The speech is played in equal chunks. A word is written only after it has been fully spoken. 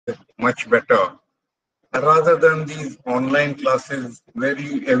much better, rather than these online classes where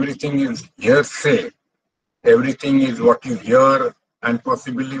everything is hearsay, everything is what you hear and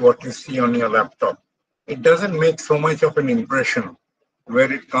possibly what you see on your laptop. It doesn't make so much of an impression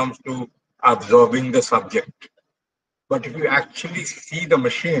where it comes to absorbing the subject. But if you actually see the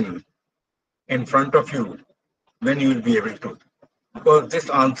machine in front of you, then you will be able to. Because this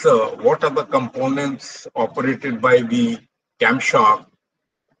answer, what are the components operated by the camshaft,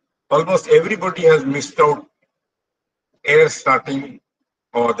 almost everybody has missed out air starting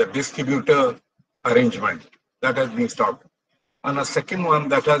or the distributor arrangement that has been stopped. And a second one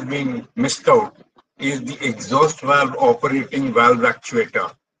that has been missed out is the exhaust valve operating valve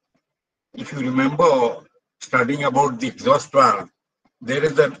actuator. If you remember studying about the exhaust valve, there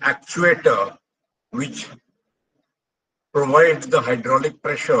is an actuator which provides the hydraulic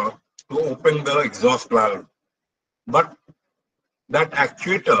pressure to open the exhaust valve. But that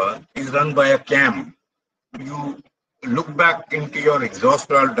actuator is run by a cam. You look back into your exhaust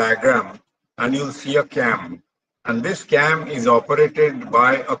valve diagram and you'll see a cam. And this cam is operated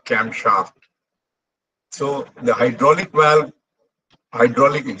by a camshaft. So the hydraulic valve,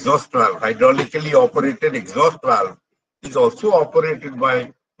 hydraulic exhaust valve, hydraulically operated exhaust valve is also operated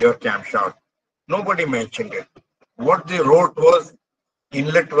by your camshaft. Nobody mentioned it. What they wrote was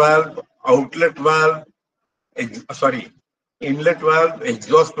inlet valve, outlet valve, inlet valve,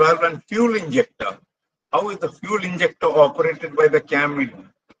 exhaust valve, and fuel injector. How is the fuel injector operated by the cam?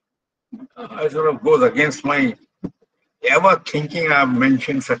 It sort of goes against my ever thinking I have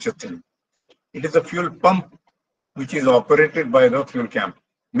mentioned such a thing. It is a fuel pump which is operated by the fuel cam.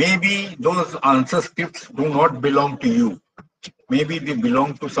 Maybe those answer scripts do not belong to you. Maybe they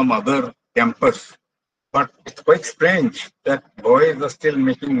belong to some other campus. But it's quite strange that boys are still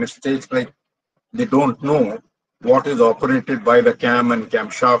making mistakes like they don't know what is operated by the cam and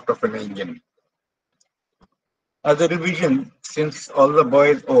camshaft of an engine. As a revision, since all the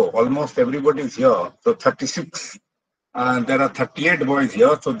boys, almost everybody is here, so 36, and there are 38 boys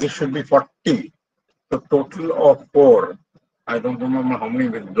here, so this should be 40. So total of 4. I don't remember how many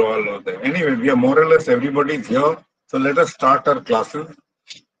withdrawal are there. Anyway, we are more or less everybody is here, so let us start our classes.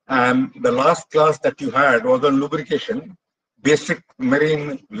 And the last class that you had was on lubrication, basic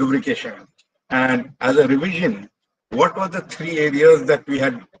marine lubrication. And as a revision, what were the 3 areas that we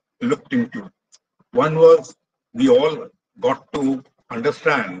had looked into? One was we all got to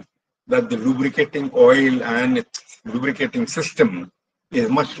understand that the lubricating oil and its lubricating system is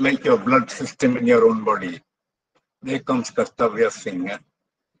much like your blood system in your own body. There comes Kartavya Singh.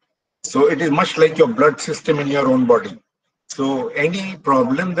 So it is much like your blood system in your own body. So any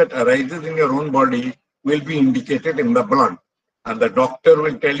problem that arises in your own body will be indicated in the blood. And the doctor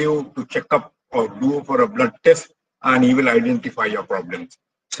will tell you to check up or do for a blood test, and he will identify your problems.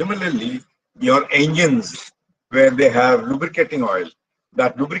 Similarly, your engines, where they have lubricating oil,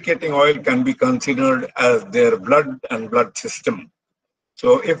 that lubricating oil can be considered as their blood and blood system.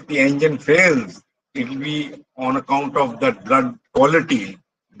 So if the engine fails, it will be on account of that blood quality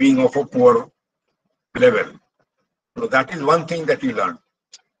being of a poor level. So that is one thing that you learned.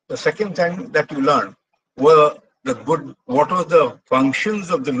 The second thing that you learned were what were the functions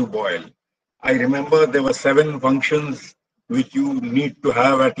of the lube oil. I remember there were 7 functions which you need to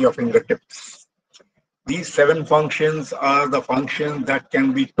have at your fingertips. These 7 functions are the functions that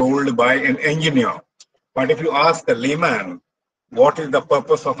can be told by an engineer. But if you ask a layman, what is the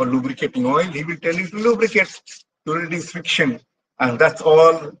purpose of a lubricating oil? He will tell you to lubricate, to reduce friction. And that's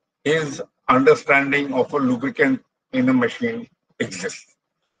all his understanding of a lubricant in a machine exists.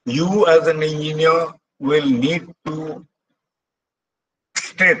 You as an engineer will need to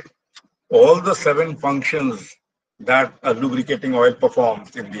state all the 7 functions that a lubricating oil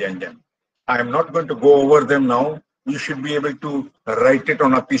performs in the engine. I am not going to go over them now. You should be able to write it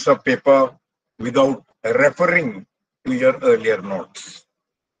on a piece of paper without referring to your earlier notes.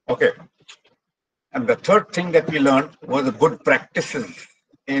 Okay. And the third thing that we learned was the good practices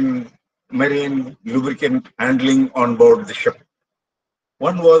in marine lubricant handling on board the ship.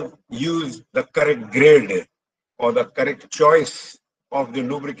 One was use the correct grade or the correct choice of the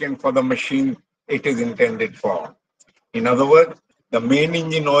lubricant for the machine it is intended for. In other words, the main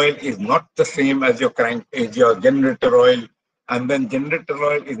engine oil is not the same as your generator oil, and then generator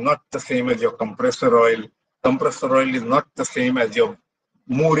oil is not the same as your compressor oil. Compressor oil is not the same as your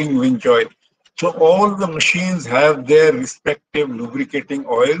mooring winch oil. So all the machines have their respective lubricating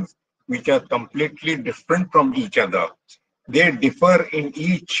oils, which are completely different from each other. They differ in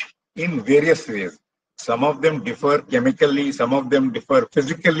various ways. Some of them differ chemically, some of them differ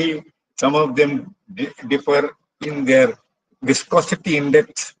physically, some of them differ in their viscosity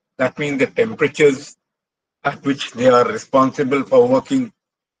index, That means the temperatures at which they are responsible for working.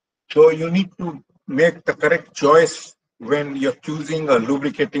 So you need to make the correct choice when you're choosing a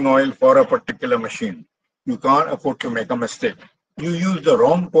lubricating oil for a particular machine. You can't afford to make a mistake. You use the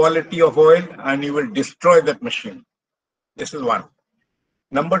wrong quality of oil and you will destroy that machine. This is one.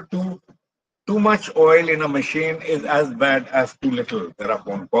 Number two, too much oil in a machine is as bad as too little. There are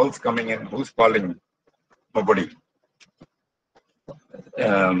phone calls coming in. Who's calling? Nobody.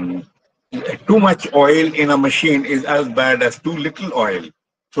 Um, Too much oil in a machine is as bad as too little oil.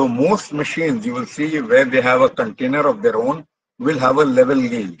 So most machines you will see where they have a container of their own will have a level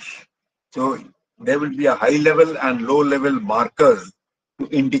gauge. So there will be a high level and low level markers to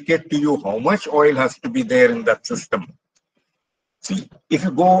indicate to you how much oil has to be there in that system. See, if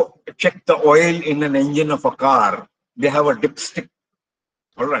you go check the oil in an engine of a car, they have a dipstick.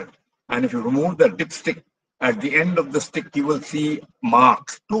 All right. And if you remove the dipstick, at the end of the stick, you will see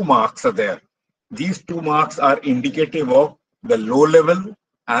marks. Two marks are there. These two marks are indicative of the low level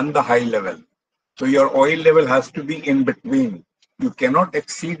and the high level. So your oil level has to be in between. You cannot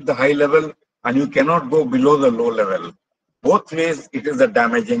exceed the high level and you cannot go below the low level. Both ways, it is a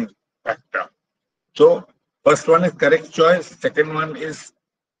damaging factor. So first one is correct choice. Second one is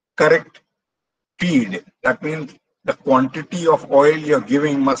correct feed. That means the quantity of oil you're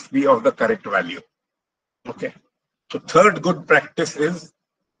giving must be of the correct value. Okay. So third good practice is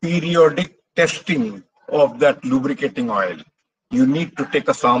periodic testing of that lubricating oil. You need to take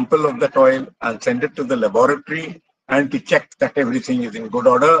a sample of that oil and send it to the laboratory and to check that everything is in good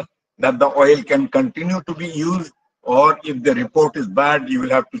order, that the oil can continue to be used, or if the report is bad, you will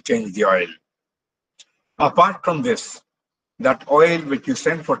have to change the oil. Apart from this, that oil which you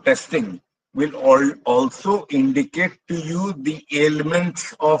send for testing will also indicate to you the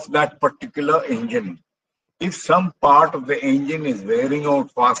ailments of that particular engine. If some part of the engine is wearing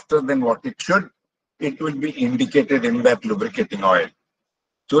out faster than what it should, it will be indicated in that lubricating oil.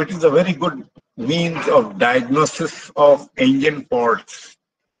 So it is a very good means of diagnosis of engine faults.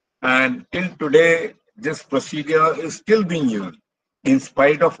 And till today, this procedure is still being used. In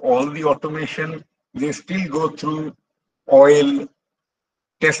spite of all the automation, they still go through oil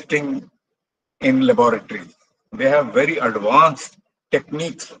testing in laboratories. They have very advanced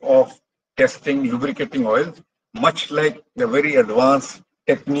techniques of testing lubricating oils, much like the very advanced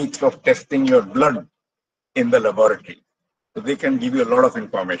techniques of testing your blood in the laboratory. So they can give you a lot of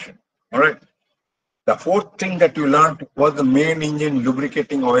information. All right. The fourth thing that you learned was the main engine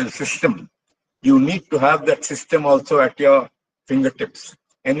lubricating oil system. You need to have that system also at your fingertips.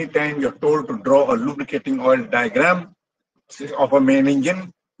 Anytime you're told to draw a lubricating oil diagram of a main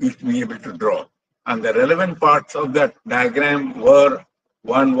engine, you should be able to draw. And the relevant parts of that diagram were,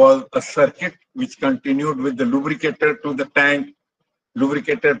 one was a circuit which continued with the lubricator to the tank, lube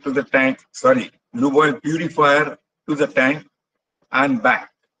oil purifier to the tank and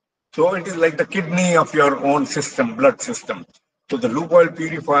back. So it is like the kidney of your own system, blood system. So the lube oil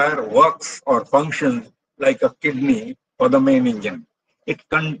purifier works or functions like a kidney for the main engine. It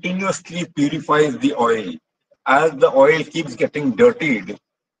continuously purifies the oil. As the oil keeps getting dirtied,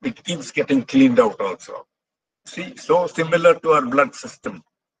 it keeps getting cleaned out also. See, so similar to our blood system.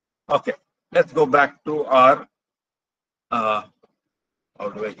 Okay, let's go back to our, how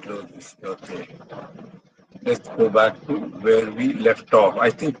do I close this? Okay. Let's go back to where we left off.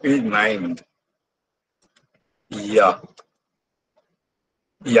 I think page 9. Yeah.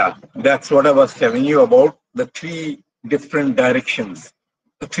 Yeah, that's what I was telling you about, the three different directions,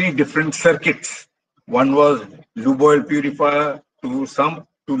 the three different circuits. One was lube oil purifier to sump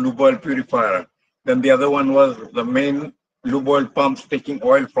to lube oil purifier. Then the other one was the main lube oil pumps taking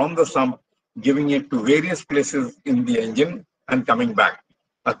oil from the sump, giving it to various places in the engine and coming back.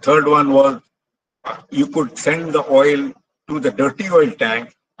 A third one was you could send the oil to the dirty oil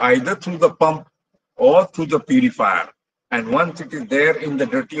tank either through the pump or through the purifier. And once it is there in the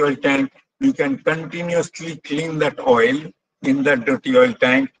dirty oil tank, you can continuously clean that oil in that dirty oil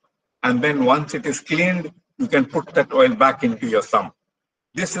tank. And then once it is cleaned, you can put that oil back into your sump.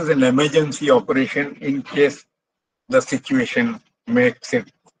 This is an emergency operation in case the situation makes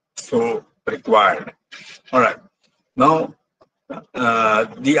it so required. All right. Now,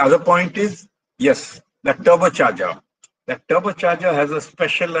 the other point is, yes, the turbocharger. The turbocharger has a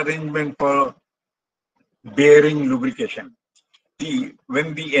special arrangement for bearing lubrication. See,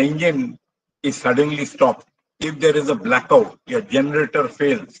 when the engine is suddenly stopped, if there is a blackout, your generator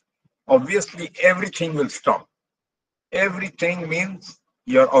fails, obviously everything will stop. Everything means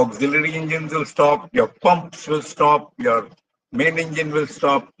your auxiliary engines will stop, your pumps will stop, your main engine will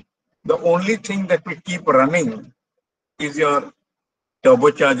stop. The only thing that will keep running is your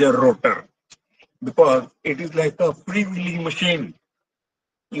turbocharger rotor, because it is like a freewheeling machine.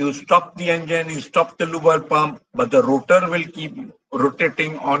 You stop the engine, you stop the lube oil pump, but the rotor will keep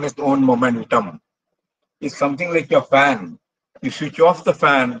rotating on its own momentum. It's something like your fan. You switch off the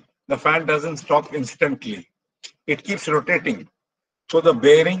fan doesn't stop instantly. It keeps rotating. So the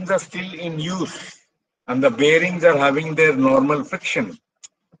bearings are still in use and the bearings are having their normal friction.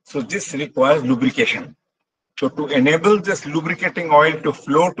 So this requires lubrication. So to enable this lubricating oil to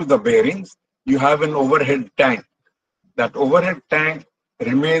flow to the bearings, you have an overhead tank. That overhead tank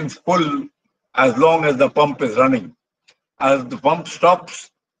remains full as long as the pump is running. As the pump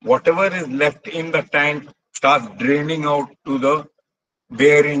stops, whatever is left in the tank starts draining out to the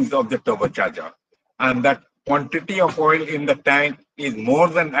bearings of the turbocharger. And that quantity of oil in the tank is more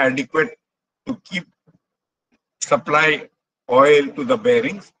than adequate to keep supply oil to the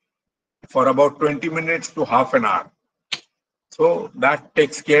bearings for about 20 minutes to half an hour. So that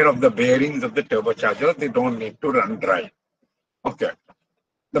takes care of the bearings of the turbocharger. They don't need to run dry. Okay.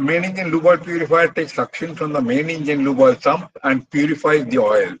 The main engine lube oil purifier takes suction from the main engine lube oil sump and purifies the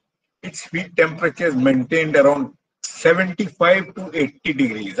oil. Its feed temperature is maintained around 75 to 80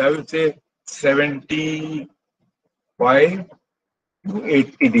 degrees. I would say 75 to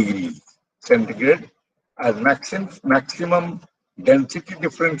 80 degrees centigrade, as maximum density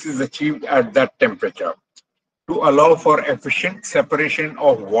difference is achieved at that temperature to allow for efficient separation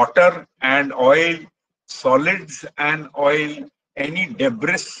of water and oil, solids and oil, any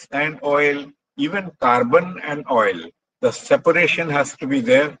debris and oil, even carbon and oil. The separation has to be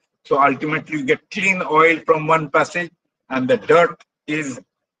there. So ultimately you get clean oil from one passage and the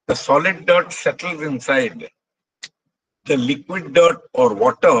solid dirt settles inside. The liquid dirt or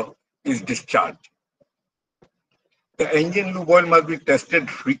water is discharged. The engine lube oil must be tested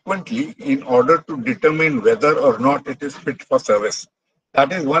frequently in order to determine whether or not it is fit for service.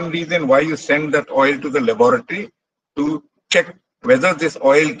 That is one reason why you send that oil to the laboratory to check whether this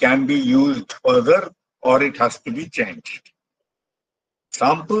oil can be used further or it has to be changed.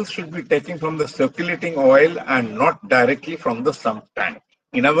 Samples should be taken from the circulating oil and not directly from the sump tank.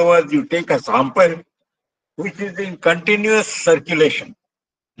 In other words, you take a sample which is in continuous circulation,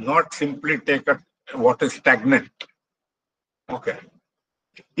 not simply take what is stagnant. Okay.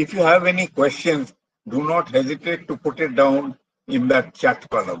 If you have any questions, do not hesitate to put it down in that chat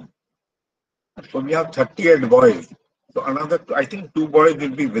column. So we have 38 boys. So another, I think 2 boys will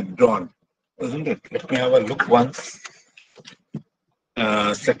be withdrawn, isn't it? Let me have a look once.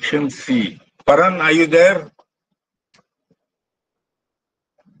 Section C. Paran, are you there?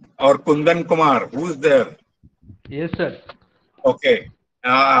 Or Kundan Kumar, who's there? Yes, sir. Okay.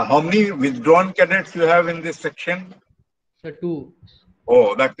 How many withdrawn cadets you have in this section? Sir, 2.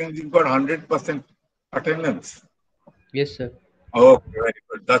 Oh, that means you've got 100% attendance. Yes, sir. Okay, very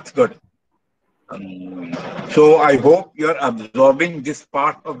good. That's good. So I hope you're absorbing this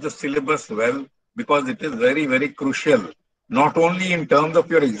part of the syllabus well, because it is very, very crucial, not only in terms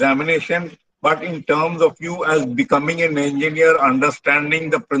of your examination, but in terms of you as becoming an engineer, understanding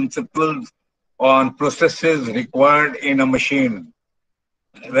the principles on processes required in a machine.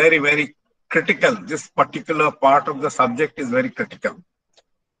 Very, very critical. This particular part of the subject is very critical.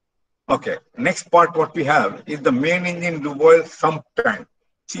 Okay, next part what we have is the main engine lube oil sump tank.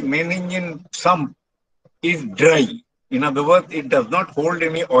 See, main engine sump is dry. In other words, it does not hold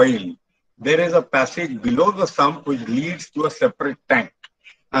any oil. There is a passage below the sump which leads to a separate tank.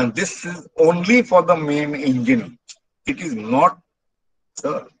 And this is only for the main engine. It is not,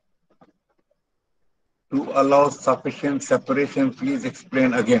 sir, to allow sufficient separation. Please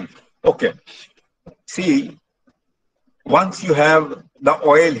explain again. Okay. See, once you have the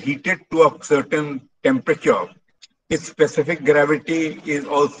oil heated to a certain temperature, its specific gravity is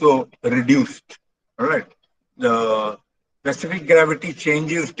also reduced. All right. The specific gravity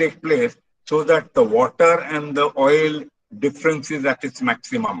changes take place so that the water and the oil difference is at its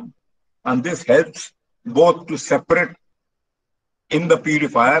maximum. And this helps both to separate in the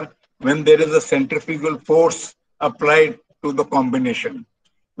purifier when there is a centrifugal force applied to the combination.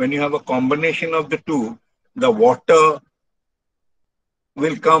 When you have a combination of the two, the water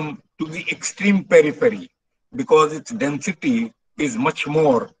will come to the extreme periphery because its density is much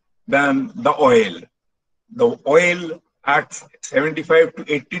more than the oil. The oil at 75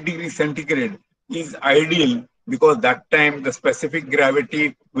 to 80 degrees centigrade is ideal because that time the specific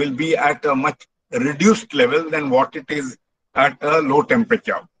gravity will be at a much reduced level than what it is at a low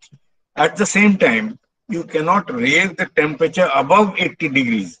temperature. At the same time, you cannot raise the temperature above 80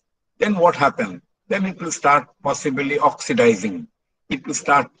 degrees. Then what happens? Then it will start possibly oxidizing. It will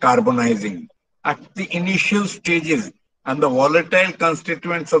start carbonizing. At the initial stages, and the volatile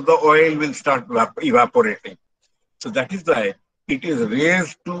constituents of the oil will start evaporating. So that is why it is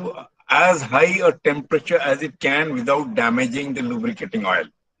raised to as high a temperature as it can without damaging the lubricating oil.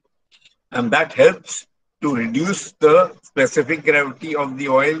 And that helps to reduce the specific gravity of the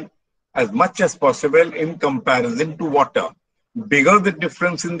oil as much as possible in comparison to water. Bigger the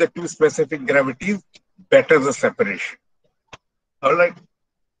difference in the two specific gravities, better the separation. All right.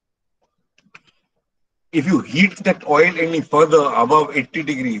 If you heat that oil any further above 80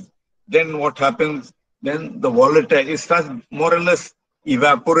 degrees, then what happens? Then the volatile, it starts more or less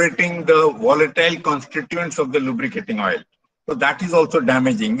evaporating the volatile constituents of the lubricating oil. So that is also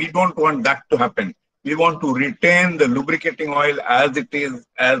damaging. We don't want that to happen. We want to retain the lubricating oil as it is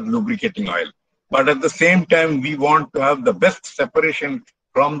as lubricating oil. But at the same time, we want to have the best separation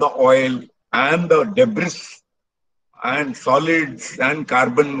from the oil and the debris and solids and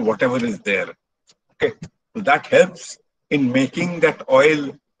carbon, whatever is there. Okay, so that helps in making that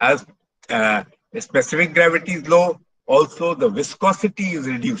oil as specific gravity is low. Also, the viscosity is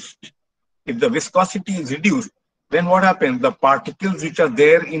reduced. If the viscosity is reduced, then what happens? The particles which are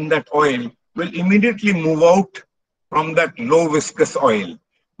there in that oil will immediately move out from that low viscous oil.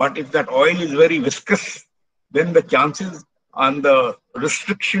 But if that oil is very viscous, then the chances and the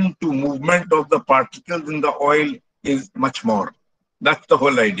restriction to movement of the particles in the oil is much more. That's the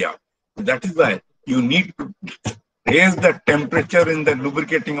whole idea. That is why you need to raise the temperature in the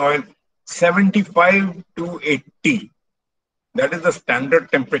lubricating oil 75 to 80. That is the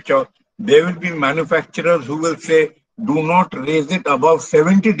standard temperature. There will be manufacturers who will say, do not raise it above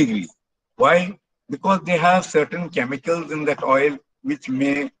 70 degrees. Why? Because they have certain chemicals in that oil which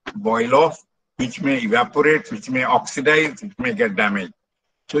may boil off, which may evaporate, which may oxidize, which may get damaged.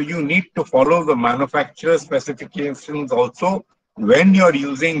 So you need to follow the manufacturer specifications also when you're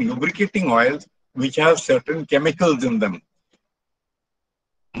using lubricating oils which have certain chemicals in them.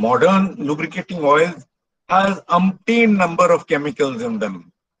 Modern lubricating oils has umpteen number of chemicals in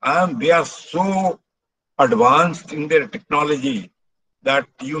them, and they are so advanced in their technology that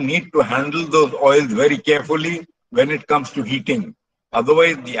you need to handle those oils very carefully when it comes to heating.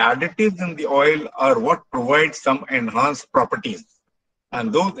 Otherwise, the additives in the oil are what provide some enhanced properties.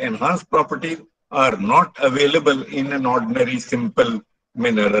 And those enhanced properties are not available in an ordinary simple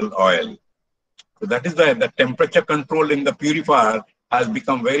mineral oil. So that is why the temperature control in the purifier has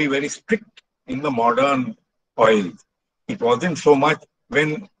become very, very strict in the modern oils. It wasn't so much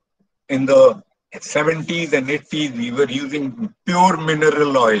when in the 70s and 80s we were using pure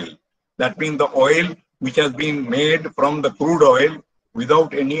mineral oil. That means the oil which has been made from the crude oil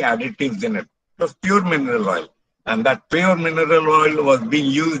without any additives in it. It was pure mineral oil. And that pure mineral oil was being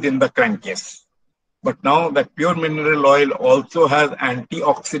used in the crankcase. But now that pure mineral oil also has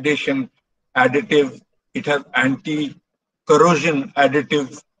anti-oxidation additives, it has anti-corrosion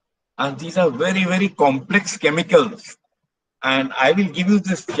additives, and these are very, very complex chemicals. And I will give you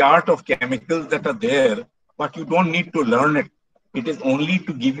this chart of chemicals that are there, but you don't need to learn it. It is only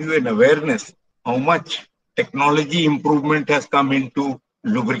to give you an awareness how much technology improvement has come into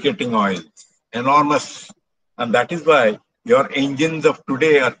lubricating oils. Enormous. And that is why your engines of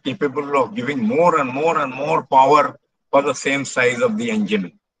today are capable of giving more and more and more power for the same size of the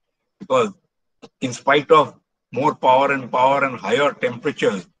engine. Because in spite of more power and higher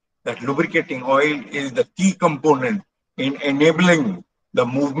temperatures, that lubricating oil is the key component in enabling the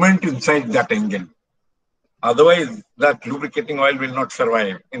movement inside that engine. Otherwise, that lubricating oil will not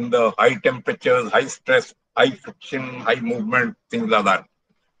survive in the high temperatures, high stress, high friction, high movement, things like that.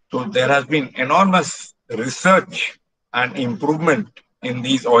 So there has been enormous research and improvement in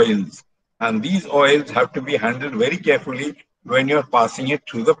these oils. And these oils have to be handled very carefully when you're passing it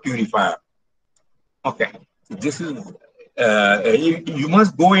through the purifier. Okay, this is, you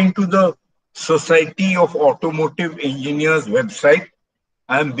must go into the Society of Automotive Engineers website,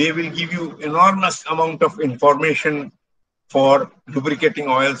 and they will give you enormous amount of information for lubricating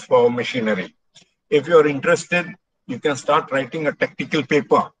oils for machinery. If you're interested, you can start writing a technical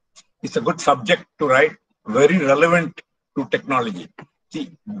paper. It's a good subject to write, very relevant to technology.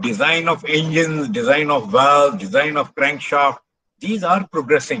 See, design of engines, design of valves, design of crankshaft, these are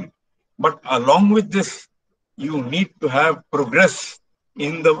progressing. But along with this, you need to have progress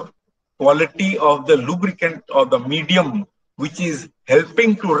in the quality of the lubricant or the medium which is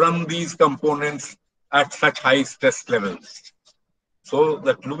helping to run these components at such high stress levels. So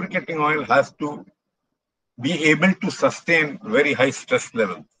that lubricating oil has to be able to sustain very high stress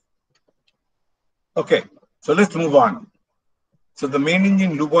levels. Okay, so let's move on. So the main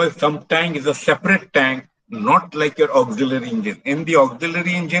engine lube oil sump tank is a separate tank, not like your auxiliary engine. In the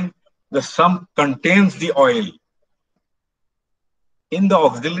auxiliary engine, the sump contains the oil. In the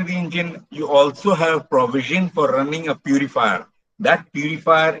auxiliary engine, you also have provision for running a purifier. That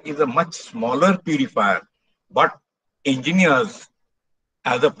purifier is a much smaller purifier, but engineers,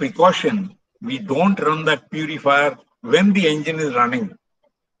 as a precaution, we don't run that purifier when the engine is running.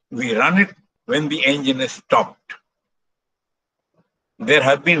 We run it when the engine is stopped. There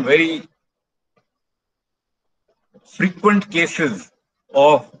have been very frequent cases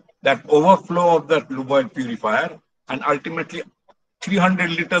of that overflow of that lube oil purifier, and ultimately 300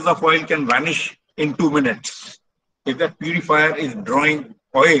 liters of oil can vanish in 2 minutes. If that purifier is drawing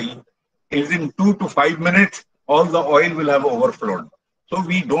oil, within 2 to 5 minutes, all the oil will have overflowed. So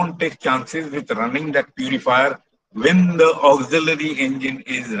we don't take chances with running that purifier when the auxiliary engine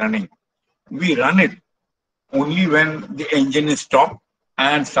is running. We run it only when the engine is stopped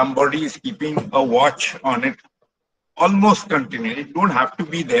and somebody is keeping a watch on it almost continually. It don't have to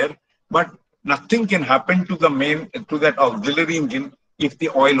be there, but nothing can happen to the main to that auxiliary engine if the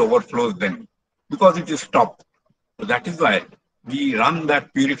oil overflows then, because it is stopped. So that is why we run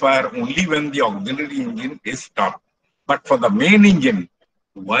that purifier only when the auxiliary engine is stopped. But for the main engine,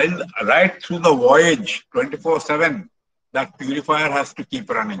 while right through the voyage 24/7, that purifier has to keep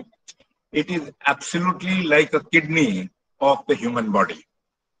running. It is absolutely like a kidney of the human body.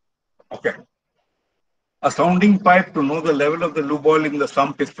 Okay. A sounding pipe to know the level of the lube oil in the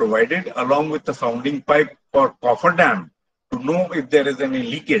sump is provided, along with the sounding pipe for cofferdam to know if there is any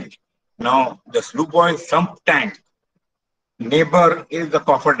leakage. Now, this lube oil sump tank neighbor is the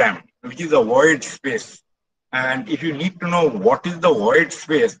cofferdam, which is a void space. And if you need to know what is the void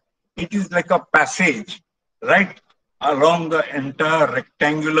space, it is like a passage right along the entire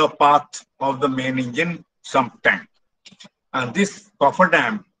rectangular path of the main engine sump tank. And this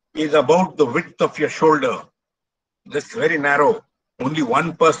cofferdam is about the width of your shoulder. This very narrow. Only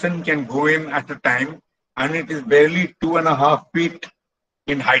one person can go in at a time, and it is barely 2.5 feet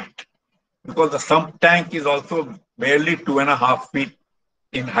in height, because the sump tank is also barely 2.5 feet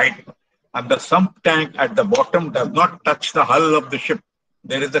in height. And the sump tank at the bottom does not touch the hull of the ship.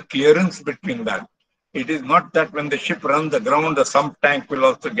 There is a clearance between that. It is not that when the ship runs aground, the sump tank will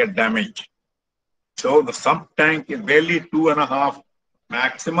also get damaged. So the sump tank is barely 2.5,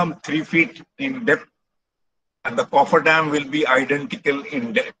 maximum 3 feet in depth, and the cofferdam will be identical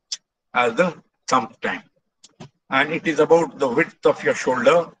in depth as the sump tank. And it is about the width of your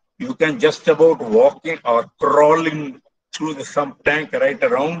shoulder. You can just about walk in or crawl in through the sump tank right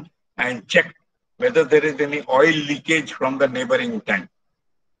around and check whether there is any oil leakage from the neighboring tank.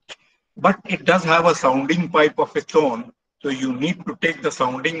 But it does have a sounding pipe of its own, so you need to take the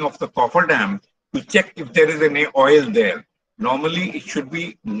sounding of the cofferdam to check if there is any oil there. Normally, it should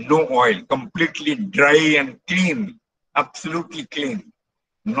be no oil, completely dry and clean, absolutely clean.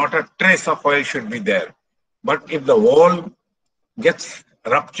 Not a trace of oil should be there. But if the wall gets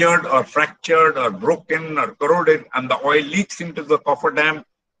ruptured or fractured or broken or corroded and the oil leaks into the cofferdam,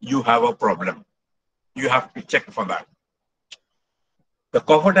 you have a problem. You have to check for that. The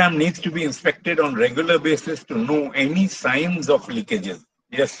cofferdam needs to be inspected on regular basis to know any signs of leakages.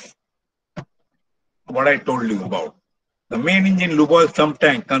 Yes, what I told you about. The main engine lube oil sump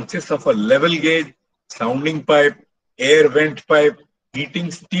tank consists of a level gauge, sounding pipe, air vent pipe,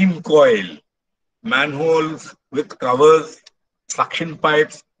 heating steam coil, manholes with covers, suction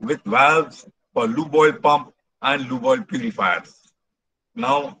pipes with valves for lube oil pump and lube oil purifiers.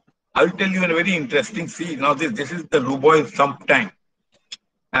 Now, I'll tell you a very interesting see. Now, this is the lube oil sump tank.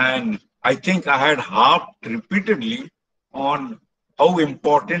 And I think I had harped repeatedly on how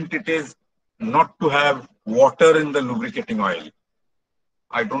important it is not to have water in the lubricating oil.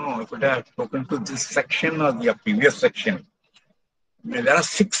 I don't know if I have spoken to this section or the previous section. There are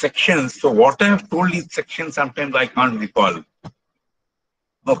 6 sections, so what I have told each section, sometimes I can't recall.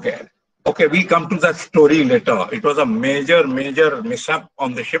 Okay, we'll come to that story later. It was a major mishap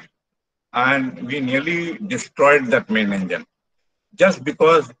on the ship, and we nearly destroyed that main engine just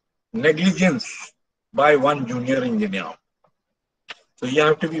because negligence by one junior engineer. So you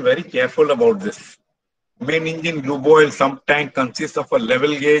have to be very careful about this. Main engine lube oil sump tank consists of a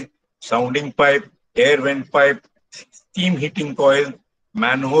level gauge, sounding pipe, air vent pipe, steam heating coil,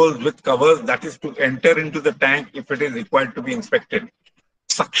 manholes with covers, that is to enter into the tank if it is required to be inspected,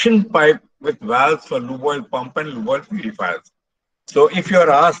 suction pipe with valves for lube oil pump and lube oil purifiers. So if you are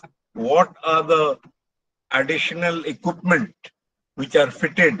asked what are the additional equipment which are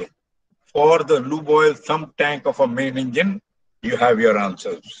fitted for the lube oil sump tank of a main engine, you have your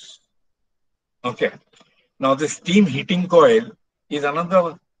answers. Okay. Now, the steam heating coil is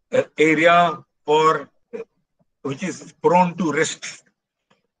another area for which is prone to risks.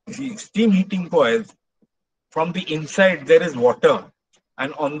 See, steam heating coils, from the inside there is water,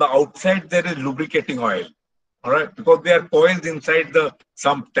 and on the outside there is lubricating oil. All right, because they are coils inside the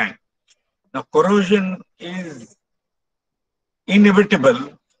sump tank. Now, corrosion is inevitable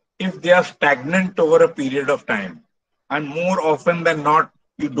if they are stagnant over a period of time. And more often than not,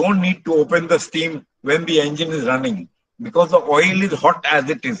 you don't need to open the steam when the engine is running because the oil is hot as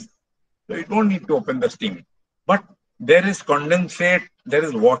it is. So you don't need to open the steam. But there is condensate, there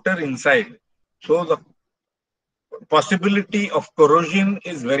is water inside. So the possibility of corrosion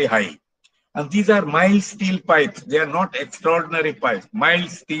is very high. And these are mild steel pipes. They are not extraordinary pipes, mild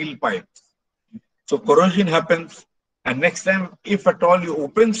steel pipes. So corrosion happens. And next time, if at all you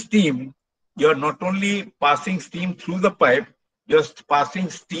open steam, you're not only passing steam through the pipe, just passing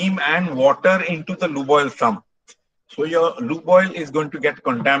steam and water into the lube oil sump. So your lube oil is going to get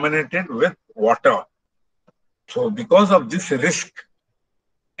contaminated with water. So because of this risk,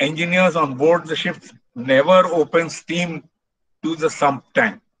 engineers on board the ships never open steam to the sump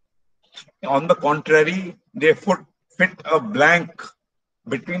tank. On the contrary, they fit a blank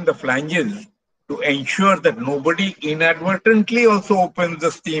between the flanges to ensure that nobody inadvertently also opens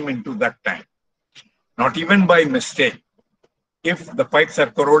the steam into that tank, not even by mistake. If the pipes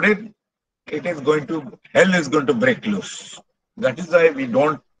are corroded, hell is going to break loose. That is why we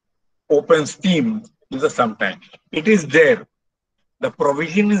don't open steam to the sump tank. It is there. The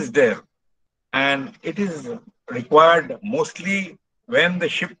provision is there. And it is required mostly when the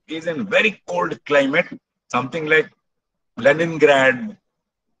ship is in very cold climate, something like Leningrad,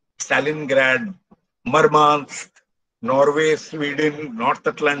 Stalingrad, Murmansk, Norway, Sweden, North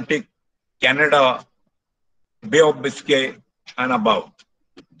Atlantic, Canada, Bay of Biscay, and above.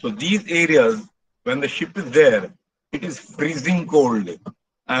 So these areas, when the ship is there, it is freezing cold.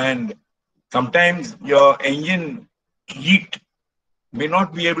 And sometimes your engine heat may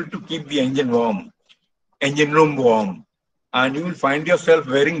not be able to keep the engine room warm. And you will find yourself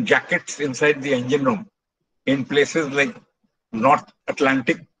wearing jackets inside the engine room in places like North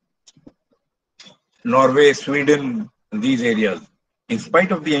Atlantic, Norway, Sweden, these areas. In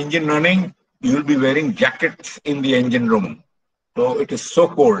spite of the engine running, you will be wearing jackets in the engine room. So it is so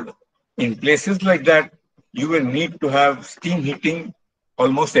cold. In places like that, you will need to have steam heating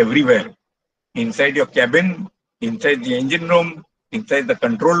almost everywhere. Inside your cabin, inside the engine room, inside the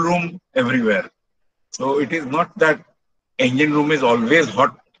control room, everywhere. So it is not that engine room is always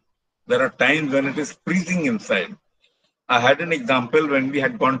hot. There are times when it is freezing inside. I had an example when we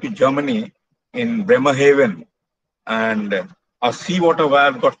had gone to Germany in Bremerhaven, and our seawater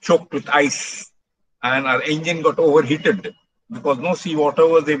valve got choked with ice and our engine got overheated because no seawater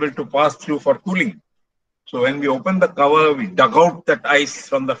was able to pass through for cooling. So when we opened the cover, we dug out that ice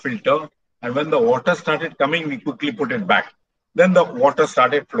from the filter, and when the water started coming, we quickly put it back. Then the water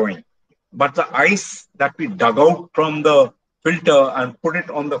started flowing. But the ice that we dug out from the filter and put it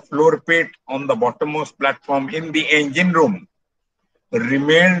on the floor plate on the bottommost platform in the engine room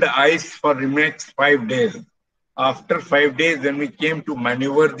remained ice for the next 5 days. After 5 days, when we came to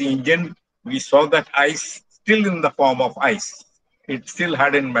maneuver the engine, we saw that ice still in the form of ice. It still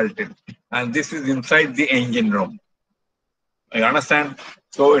hadn't melted. And this is inside the engine room. You understand?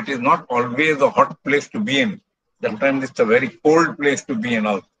 So it is not always a hot place to be in. Sometimes it's a very cold place to be in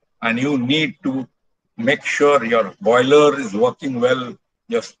also. And you need to make sure your boiler is working well,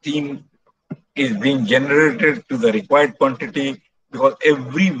 your steam is being generated to the required quantity, because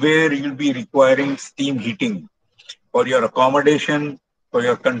everywhere you'll be requiring steam heating for your accommodation, for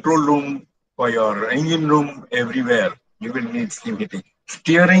your control room, for your engine room, everywhere you will need steam heating.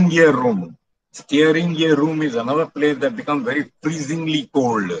 Steering gear room. Steering gear room is another place that becomes very freezingly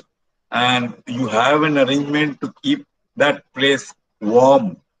cold, and you have an arrangement to keep that place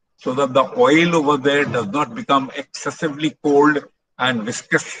warm so that the oil over there does not become excessively cold and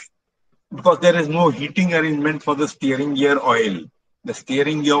viscous, because there is no heating arrangement for the steering gear oil. The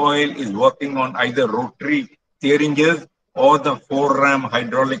steering gear oil is working on either rotary steering gears or the 4-ram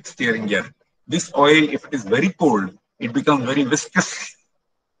hydraulic steering gear. This oil, if it is very cold, it becomes very viscous.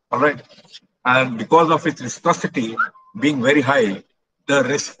 All right. And because of its viscosity being very high, the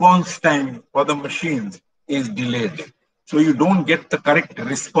response time for the machines is delayed. So you don't get the correct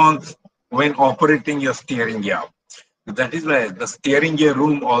response when operating your steering gear. That is why the steering gear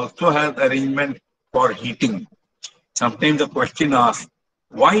room also has arrangement for heating. Sometimes the question asks,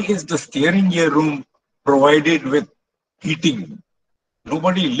 why is the steering gear room provided with heating?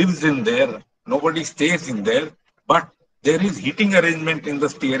 Nobody lives in there, nobody stays in there, but there is heating arrangement in the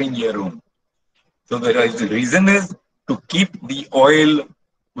steering gear room. So the reason is to keep the oil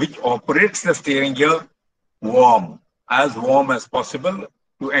which operates the steering gear warm as possible,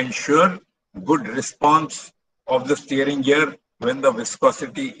 to ensure good response of the steering gear when the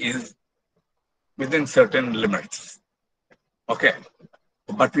viscosity is within certain limits. Okay,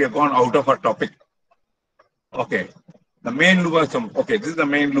 but we have gone out of our topic. Okay, the main lube oil sump. Okay, this is the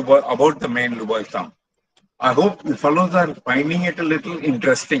main lube oil, about the main lube oil sump. I hope the fellows are finding it a little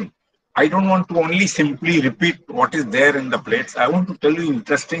interesting. I don't want to only simply repeat what is there in the plates. I want to tell you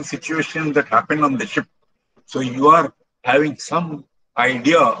interesting situations that happen on the ship. So you are having some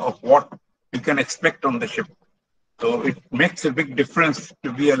idea of what you can expect on the ship. So it makes a big difference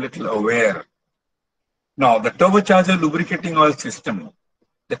to be a little aware. Now, the turbocharger lubricating oil system.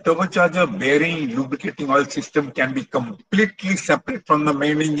 The turbocharger bearing lubricating oil system can be completely separate from the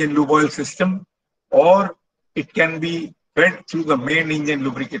main engine lube oil system, or it can be fed through the main engine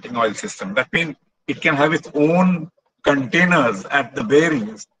lubricating oil system. That means it can have its own containers at the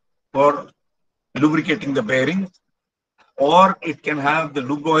bearings for lubricating the bearings, or it can have the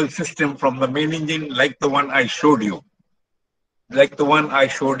lube oil system from the main engine like the one I showed you. Like the one I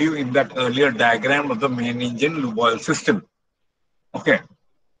showed you in that earlier diagram of the main engine lube oil system. Okay.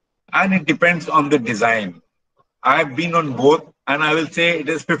 And it depends on the design. I've been on both, and I will say it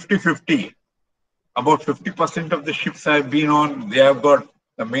is 50-50. About 50% of the ships I've been on, they have got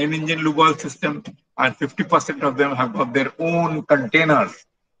the main engine lube oil system, and 50% of them have got their own containers.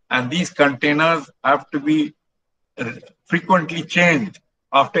 And these containers have to be frequently changed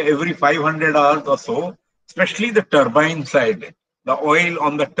after every 500 hours or so, especially the turbine side. The oil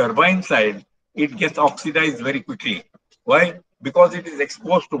on the turbine side, it gets oxidized very quickly. Why? Because it is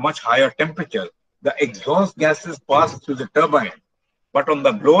exposed to much higher temperature. The exhaust gases pass through the turbine, but on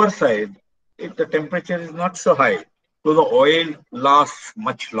the blower side, if the temperature is not so high, so the oil lasts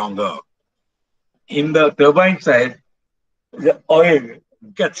much longer. In the turbine side, the oil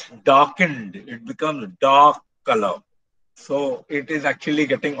gets darkened, it becomes dark color. So it is actually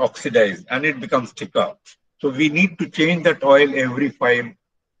getting oxidized and it becomes thicker. So we need to change that oil every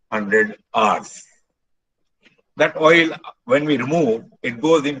 500 hours. That oil, when we remove, it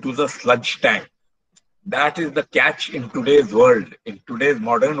goes into the sludge tank. That is the catch in today's world. In today's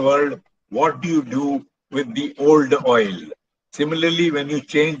modern world, what do you do with the old oil? Similarly, when you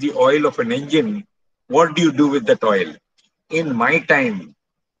change the oil of an engine, what do you do with that oil? In my time,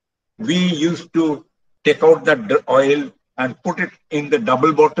 we used to take out that oil and put it in the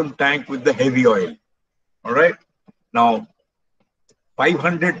double bottom tank with the heavy oil. All right. Now,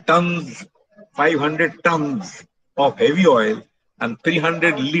 500 tons, 500 tons of heavy oil and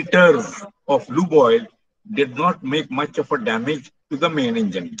 300 liters of lube oil did not make much of a damage to the main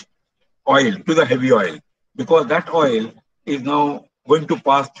engine oil, to the heavy oil, because that oil is now going to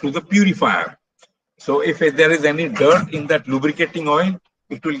pass through the purifier. So if there is any dirt in that lubricating oil,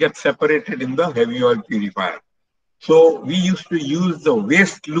 it will get separated in the heavy oil purifier. So we used to use the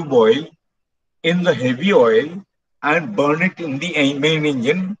waste lube oil in the heavy oil and burn it in the main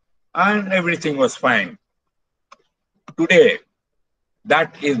engine, and everything was fine. Today,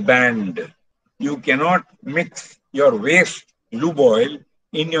 that is banned. You cannot mix your waste lube oil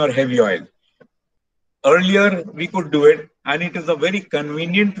in your heavy oil. Earlier, we could do it, and it is a very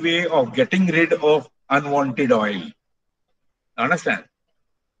convenient way of getting rid of unwanted oil. Understand?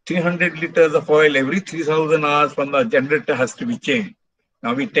 300 liters of oil every 3,000 hours from the generator has to be changed.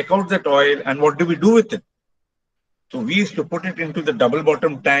 Now we take out that oil, and what do we do with it? So we used to put it into the double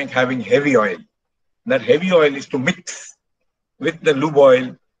bottom tank having heavy oil. That heavy oil is to mix with the lube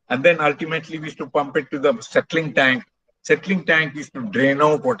oil, and then ultimately we used to pump it to the settling tank. Settling tank is to drain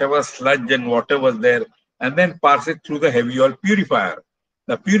out whatever sludge and water was there, and then pass it through the heavy oil purifier.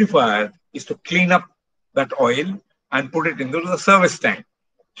 The purifier is to clean up that oil and put it into the service tank.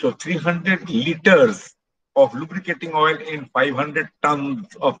 So 300 liters of lubricating oil in 500 tons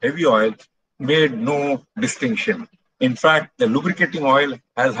of heavy oil made no distinction. In fact, the lubricating oil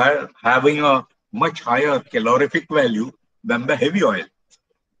has having a much higher calorific value than the heavy oil.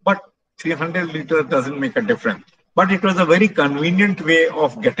 But 300 liters doesn't make a difference. But it was a very convenient way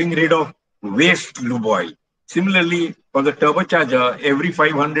of getting rid of waste lube oil. Similarly, for the turbocharger, every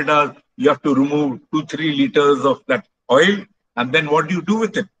 500 hours, you have to remove 2-3 liters of that oil. And then what do you do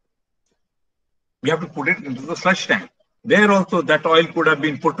with it? You have to put it into the sludge tank. There also, that oil could have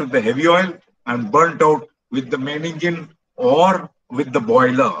been put with the heavy oil and burnt out with the main engine or with the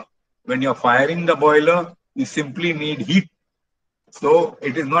boiler. When you're firing the boiler, you simply need heat. So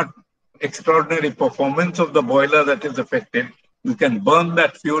it is not extraordinary performance of the boiler that is affected. You can burn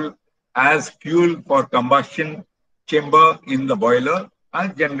that fuel as fuel for combustion chamber in the boiler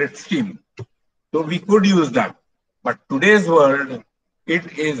and generate steam. So we could use that. But today's world,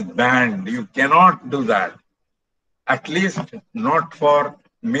 it is banned. You cannot do that. At least not for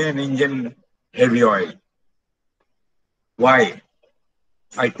main engine heavy oil. Why?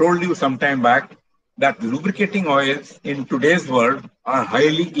 I told you some time back that lubricating oils in today's world are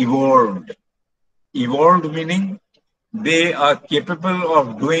highly evolved. Evolved meaning they are capable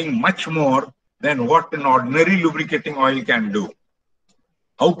of doing much more than what an ordinary lubricating oil can do.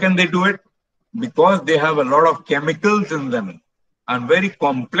 How can they do it? Because they have a lot of chemicals in them and very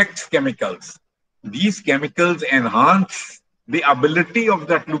complex chemicals. These chemicals enhance the ability of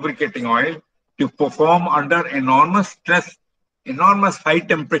that lubricating oil to perform under enormous stress, enormous high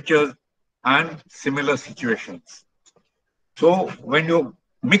temperatures, and similar situations. So when you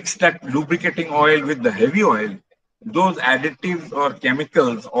mix that lubricating oil with the heavy oil, those additives or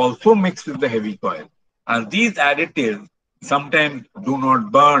chemicals also mix with the heavy oil. And these additives sometimes do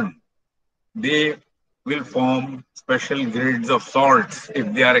not burn. They will form special grades of salts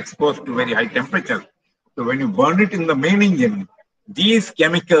if they are exposed to very high temperatures. So when you burn it in the main engine, these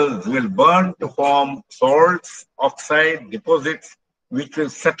chemicals will burn to form salts, oxide deposits, which will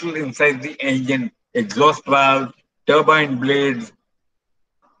settle inside the engine, exhaust valve, turbine blades,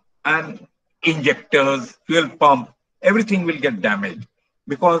 and injectors, fuel pump, everything will get damaged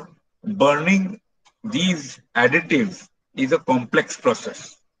because burning these additives is a complex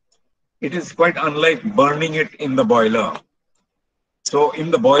process. It is quite unlike burning it in the boiler. So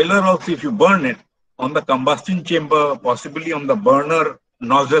in the boiler also, if you burn it on the combustion chamber, possibly on the burner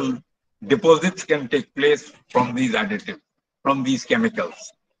nozzle, deposits can take place from these additives, from these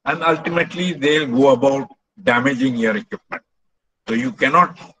chemicals. And ultimately, they'll go about damaging your equipment. So you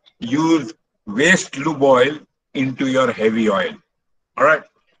cannot use waste lube oil into your heavy oil. All right.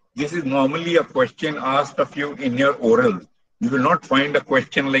 This is normally a question asked of you in your oral. You will not find a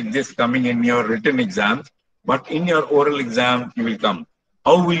question like this coming in your written exams, but in your oral exam, you will come.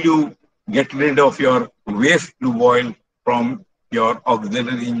 How will you get rid of your waste lube oil from your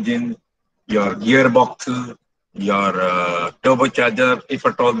auxiliary engine, your gearboxes, your turbocharger, if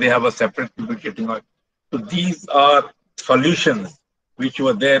at all they have a separate lubricating oil? So these are solutions which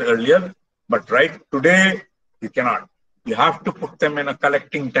were there earlier, but right today, you cannot. You have to put them in a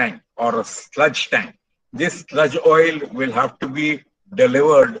collecting tank or a sludge tank. This sludge oil will have to be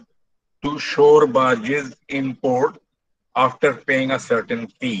delivered to shore barges in port after paying a certain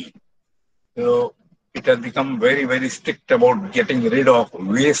fee. So it has become very, very strict about getting rid of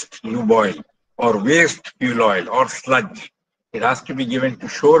waste lube oil or waste fuel oil or sludge. It has to be given to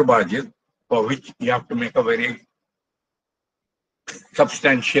shore barges, for which you have to make a very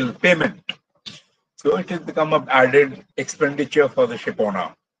substantial payment. So it has become an added expenditure for the ship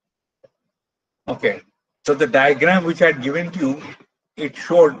owner. Okay. So the diagram which I had given to you, it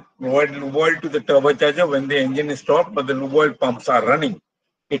showed provide lube oil to the turbocharger when the engine is stopped, but the lube oil pumps are running.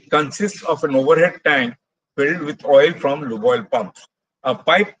 It consists of an overhead tank filled with oil from lube oil pumps. A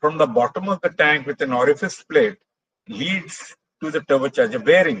pipe from the bottom of the tank with an orifice plate leads to the turbocharger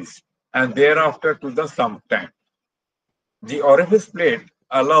bearings and thereafter to the sump tank. The orifice plate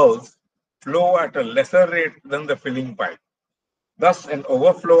allows flow at a lesser rate than the filling pipe. Thus, an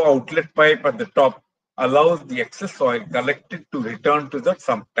overflow outlet pipe at the top allows the excess oil collected to return to the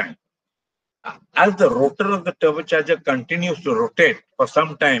sump tank. As the rotor of the turbocharger continues to rotate for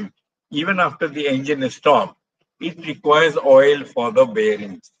some time, even after the engine is stopped, it requires oil for the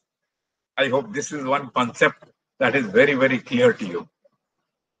bearings. I hope this is one concept that is very, very clear to you.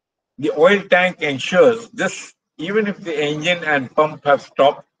 The oil tank ensures this even if the engine and pump have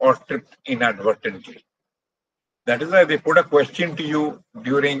stopped or tripped inadvertently. That is why they put a question to you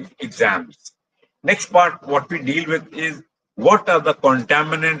during exams. Next part, what we deal with is what are the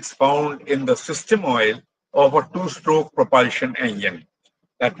contaminants found in the system oil of a two-stroke propulsion engine?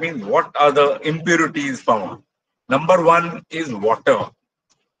 That means what are the impurities found? Number one is water.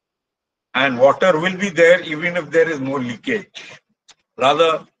 And water will be there even if there is no leakage.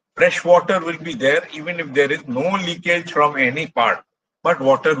 Rather, fresh water will be there even if there is no leakage from any part, but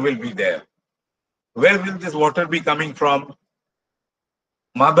water will be there. Where will this water be coming from?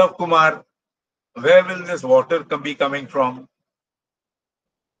 Madhav Kumar, where will this water be coming from?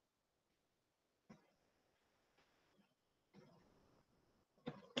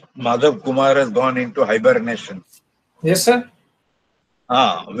 Madhav Kumar has gone into hibernation. Yes, sir.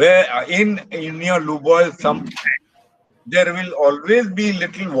 Where in your lube oil sump, there will always be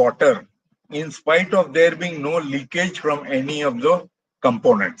little water in spite of there being no leakage from any of the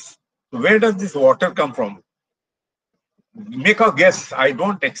components. Where does this water come from? Make a guess. I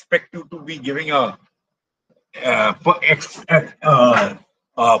don't expect you to be giving a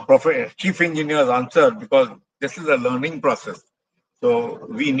chief engineer's answer because this is a learning process. So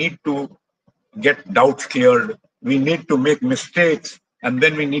we need to get doubts cleared. We need to make mistakes and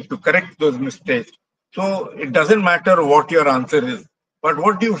then we need to correct those mistakes. So it doesn't matter what your answer is, but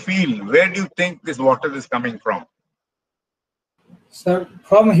what do you feel? Where do you think this water is coming from? Sir,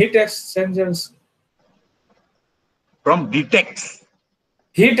 from heat exchangers. From detects.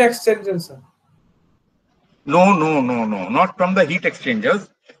 Heat exchangers, sir. No, no, no, no, not from the heat exchangers,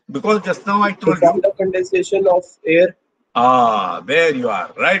 because just now I So told from you. the condensation of air. Ah, there you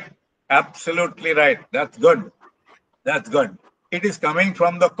are, right? Absolutely right. That's good. That's good. It is coming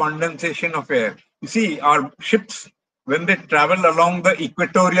from the condensation of air. You see, our ships, when they travel along the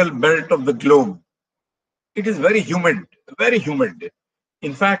equatorial belt of the globe, it is very humid, very humid.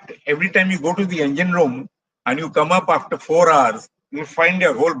 In fact, every time you go to the engine room and you come up after 4 hours, you find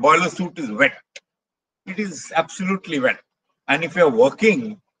your whole boiler suit is wet. It is absolutely wet. And if you're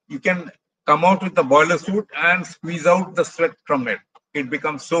working, you can come out with the boiler suit and squeeze out the sweat from it. It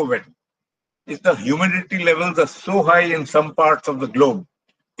becomes so wet. If the humidity levels are so high in some parts of the globe,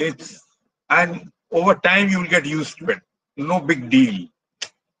 and over time you'll get used to it. No big deal.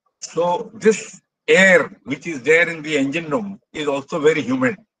 So this air which is there in the engine room is also very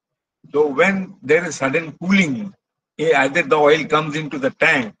humid. So when there is sudden cooling, either the oil comes into the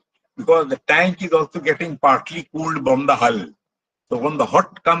tank, because the tank is also getting partly cooled from the hull. So when the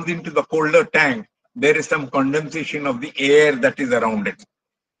hot comes into the colder tank, there is some condensation of the air that is around it.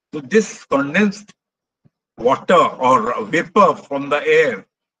 So this condensed water or vapor from the air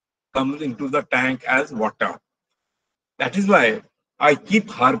comes into the tank as water. That is why I keep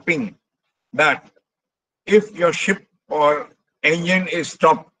harping that if your ship or engine is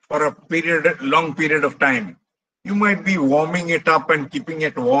stopped for a long period of time, you might be warming it up and keeping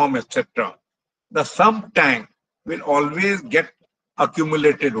it warm, etc. The sump tank will always get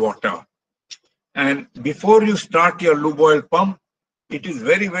accumulated water. And before you start your lube oil pump, it is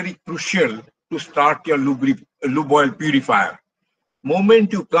very, very crucial to start your lube oil purifier.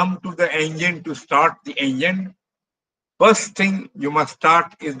 Moment you come to the engine to start the engine, first thing you must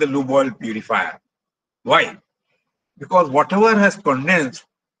start is the lube oil purifier. Why? Because whatever has condensed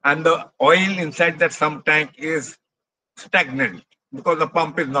and the oil inside that sump tank is stagnant because the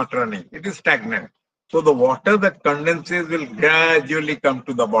pump is not running. It is stagnant. So the water that condenses will gradually come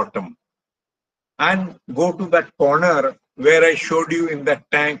to the bottom and go to that corner where I showed you in that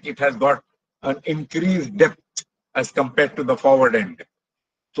tank. It has got an increased depth as compared to the forward end.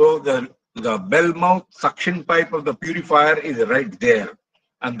 So the bell mouth suction pipe of the purifier is right there.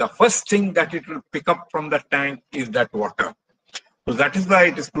 And the first thing that it will pick up from the tank is that water. So that is why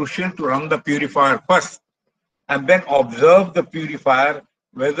it is crucial to run the purifier first and then observe the purifier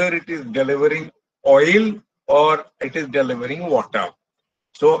whether it is delivering oil or it is delivering water.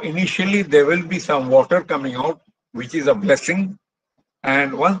 So initially there will be some water coming out, which is a blessing.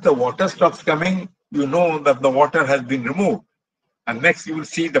 And once the water stops coming, you know that the water has been removed. And next you will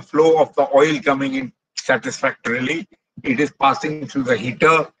see the flow of the oil coming in satisfactorily. It is passing through the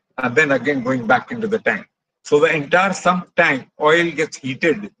heater and then again going back into the tank. So the entire sump tank oil gets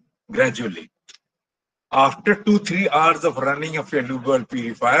heated gradually. After 2-3 hours of running of your lube oil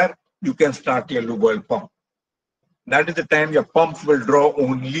purifier, you can start your lube oil pump. That is the time your pump will draw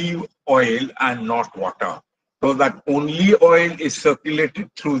only oil and not water. So that only oil is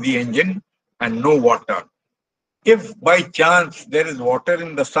circulated through the engine and no water. If by chance there is water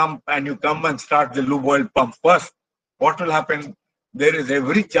in the sump and you come and start the lube oil pump first, what will happen? There is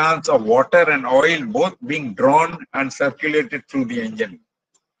every chance of water and oil both being drawn and circulated through the engine.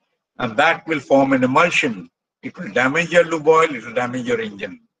 And that will form an emulsion. It will damage your lube oil, it will damage your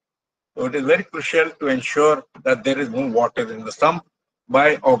engine. So it is very crucial to ensure that there is no water in the sump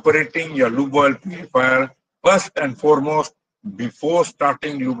by operating your lube oil purifier first and foremost before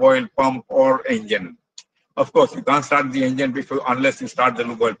starting lube oil pump or engine. Of course, you can't start the engine unless you start the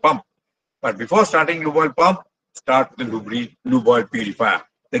lube oil pump. But before starting lube oil pump, start the lube oil purifier.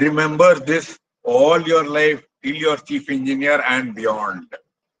 Remember this all your life till your chief engineer and beyond.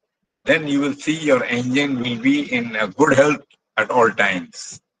 Then you will see your engine will be in a good health at all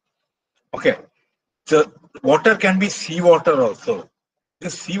times. Okay, so water can be seawater also.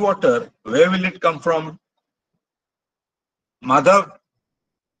 This seawater, where will it come from? Madhav?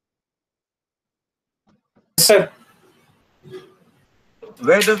 Sir,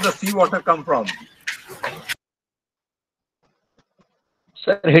 Where does the seawater come from?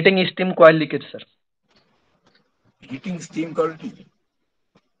 Sir, heating steam coil leakage, sir. Heating steam quality.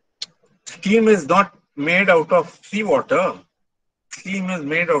 Steam is not made out of seawater. Steam is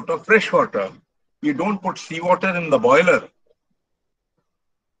made out of fresh water. You don't put seawater in the boiler.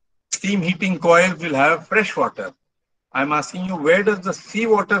 Steam heating coils will have fresh water. I'm asking you, where does the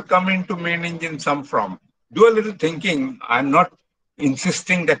seawater come into main engine sump from? Do a little thinking. I'm not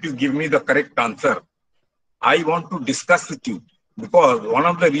insisting that you give me the correct answer. I want to discuss with you, because one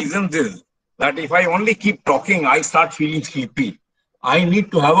of the reasons is that if I only keep talking, I start feeling sleepy. I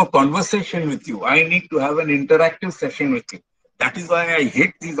need to have a conversation with you. I need to have an interactive session with you. That is why I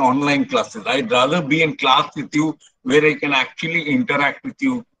hate these online classes. I'd rather be in class with you where I can actually interact with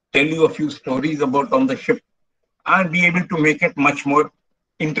you, tell you a few stories about on the ship, and be able to make it much more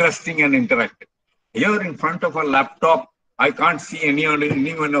interesting and interactive. Here in front of a laptop, I can't see any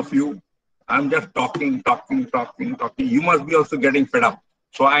one of you. I'm just talking. You must be also getting fed up.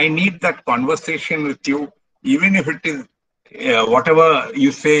 So I need that conversation with you, even if it is whatever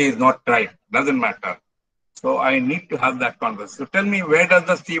you say is not right, doesn't matter. So I need to have that conversation. So tell me, where does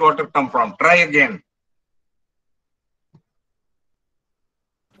the seawater come from? Try again.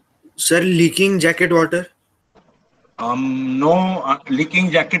 Sir, leaking jacket water. No,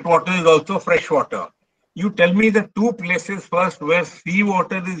 leaking jacket water is also fresh water. You tell me the two places first where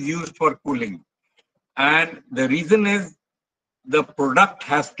seawater is used for cooling. And the reason is the product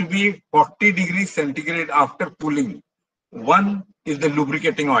has to be 40 degrees centigrade after cooling. One is the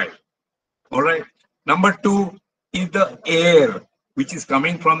lubricating oil. All right. Number two is the air, which is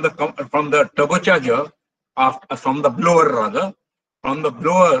coming from the turbocharger, from the blower rather. From the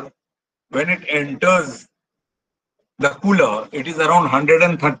blower, when it enters the cooler, it is around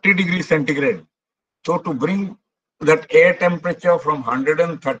 130 degrees centigrade. So to bring that air temperature from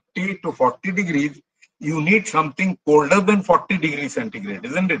 130 to 40 degrees, you need something colder than 40 degrees centigrade,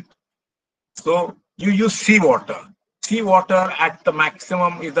 isn't it? So you use seawater. Seawater at the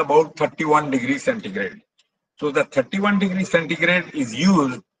maximum is about 31 degrees centigrade. So the 31 degrees centigrade is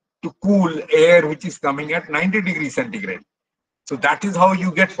used to cool air which is coming at 90 degrees centigrade. So that is how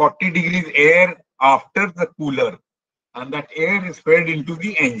you get 40 degrees air after the cooler. And that air is fed into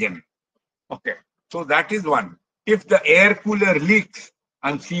the engine. Okay, so that is one. If the air cooler leaks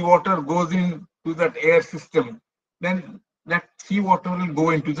and seawater goes into that air system, then that seawater will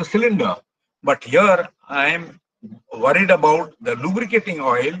go into the cylinder. But here I am worried about the lubricating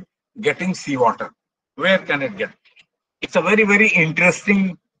oil getting seawater. Where can it get? It's a very, very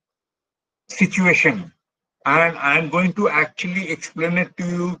interesting situation. And I'm going to actually explain it to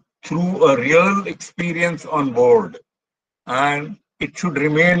you through a real experience on board. And it should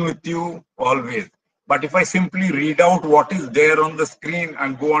remain with you always. But if I simply read out what is there on the screen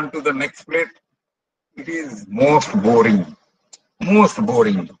and go on to the next plate, it is most boring. Most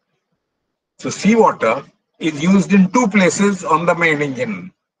boring. So seawater is used in two places on the main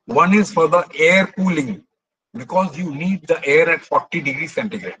engine. One is for the air cooling, because you need the air at 40 degrees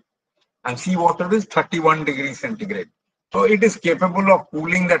centigrade. And seawater is 31 degrees centigrade. So it is capable of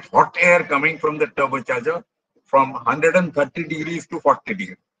cooling that hot air coming from the turbocharger from 130 degrees to 40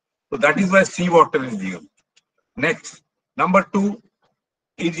 degrees. So that is why seawater is used. Next, number two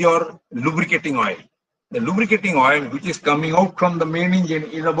is your lubricating oil. The lubricating oil, which is coming out from the main engine,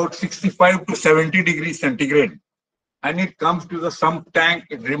 is about 65 to 70 degrees centigrade. And it comes to the sump tank,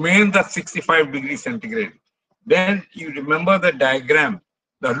 it remains at 65 degrees centigrade. Then you remember the diagram.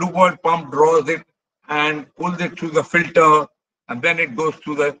 The lube oil pump draws it and pulls it through the filter, and then it goes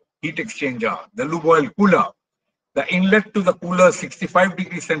to the heat exchanger, the lube oil cooler. The inlet to the cooler 65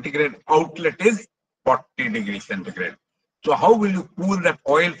 degrees centigrade, outlet is 40 degrees centigrade. So how will you cool that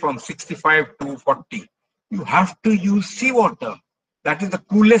oil from 65 to 40? You have to use seawater. That is the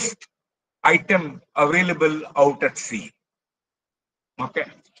coolest item available out at sea. Okay.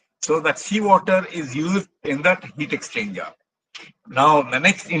 So that seawater is used in that heat exchanger. Now, the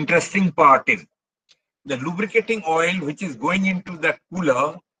next interesting part is the lubricating oil which is going into that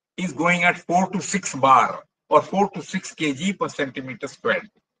cooler is going at 4 to 6 bar or 4 to 6 kg per centimeter squared.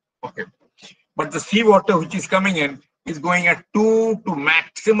 Okay. But the seawater which is coming in is going at 2 to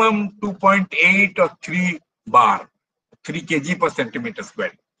maximum 2.8 or 3 bar, 3 kg per centimeter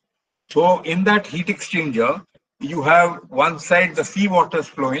squared. So in that heat exchanger, you have one side the seawater is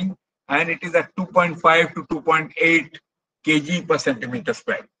flowing and it is at 2.5 to 2.8 kg per centimeter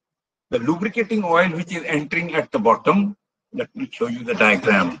squared. The lubricating oil which is entering at the bottom, let me show you the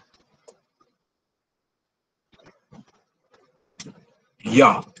diagram.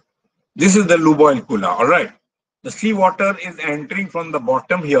 Yeah, this is the lube oil cooler, all right. The seawater is entering from the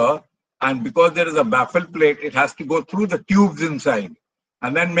bottom here, and because there is a baffle plate, it has to go through the tubes inside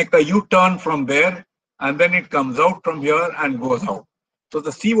and then make a U-turn from there, and then it comes out from here and goes out. So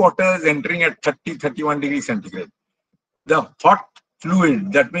the seawater is entering at 31 degrees centigrade. The hot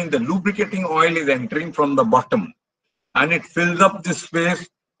fluid, that means the lubricating oil, is entering from the bottom and it fills up this space,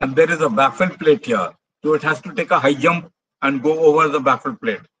 and there is a baffle plate here. So it has to take a high jump and go over the baffle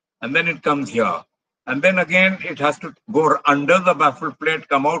plate, and then it comes here. And then again, it has to go under the baffle plate,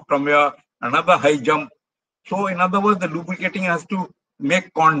 come out from here, another high jump, So in other words, the lubricating has to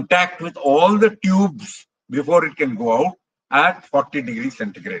make contact with all the tubes before it can go out at 40 degrees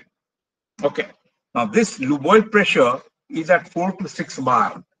centigrade. Okay. Now this lube oil pressure is at 4 to 6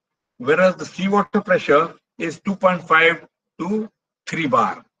 bar, whereas the seawater pressure is 2.5 to 3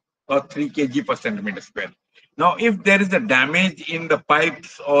 bar or 3 kg per centimeter square. Now, if there is a damage in the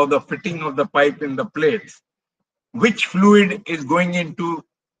pipes or the fitting of the pipe in the plates, which fluid is going into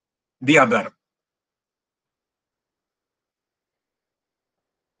the other?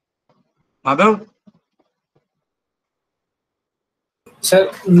 Other?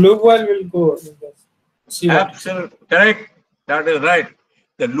 Sir, lube oil will go in the seawater. Absolutely correct. That is right.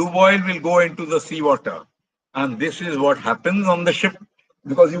 The lube oil will go into the seawater. And this is what happens on the ship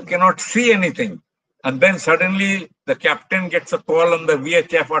because you cannot see anything. And then suddenly the captain gets a call on the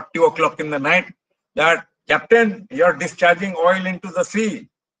VHF at 2 o'clock in the night that, Captain, you're discharging oil into the sea.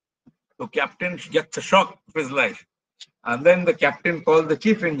 So captain gets a shock of his life. And then the captain calls the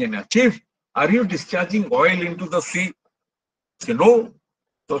chief engineer. Chief, are you discharging oil into the sea? Say, no.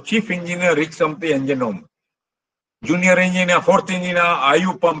 So chief engineer rigs up the engine room. Junior engineer, fourth engineer, are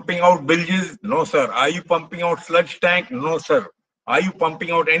you pumping out bilges? No, sir. Are you pumping out sludge tank? No, sir. Are you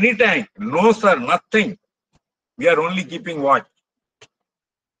pumping out any tank? No, sir, nothing. We are only keeping watch.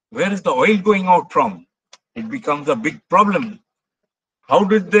 Where is the oil going out from? It becomes a big problem. How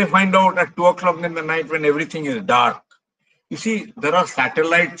did they find out at 2 o'clock in the night when everything is dark? You see, there are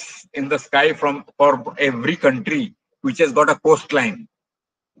satellites in the sky for every country which has got a coastline.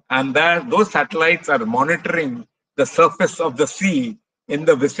 And those satellites are monitoring the surface of the sea in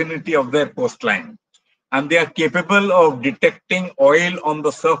the vicinity of their coastline. And they are capable of detecting oil on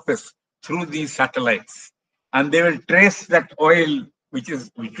the surface through these satellites. And they will trace that oil, which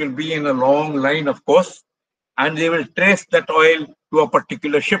will be in a long line, of course, and they will trace that oil to a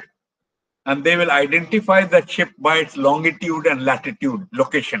particular ship. And they will identify that ship by its longitude and latitude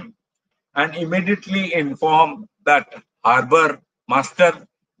location and immediately inform that harbor master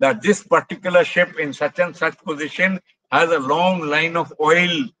that this particular ship in such and such position has a long line of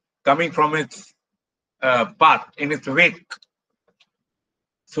oil coming from its path, in its wake.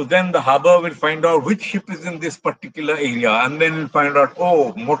 So then the harbor will find out which ship is in this particular area and then will find out,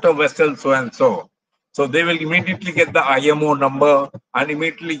 oh, motor vessel so and so. So they will immediately get the IMO number and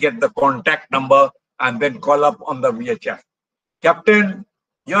immediately get the contact number and then call up on the VHF. Captain,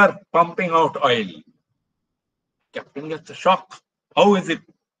 you are pumping out oil. Captain gets a shock. How is it?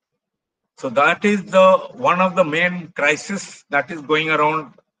 So that is one of the main crises that is going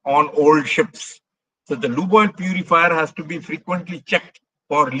around on old ships. So the lube oil purifier has to be frequently checked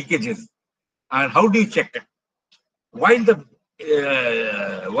for leakages. And how do you check it? While the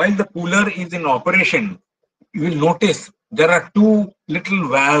cooler is in operation, you will notice there are two little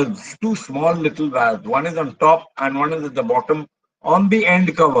valves, two small little valves. One is on top and one is at the bottom on the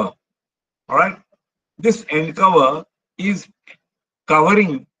end cover. All right. This end cover is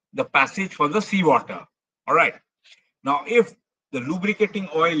covering the passage for the seawater. All right. Now, if the lubricating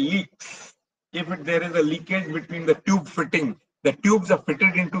oil leaks, if there is a leakage between the tube fitting, the tubes are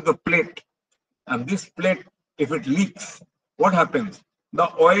fitted into the plate, and this plate, if it leaks, what happens? The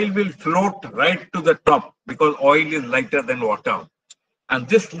oil will float right to the top because oil is lighter than water. And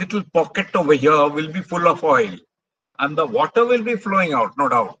this little pocket over here will be full of oil. And the water will be flowing out, no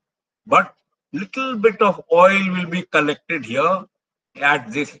doubt. But little bit of oil will be collected here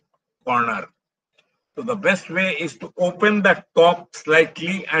at this corner. So the best way is to open that top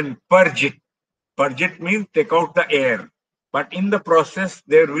slightly and purge it. Purge it means take out the air. But in the process,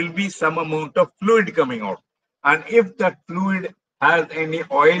 there will be some amount of fluid coming out. And if that fluid has any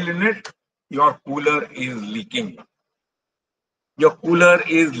oil in it, your cooler is leaking. Your cooler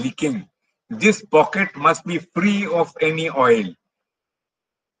is leaking. This pocket must be free of any oil.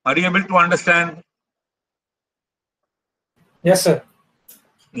 Are you able to understand? Yes, sir.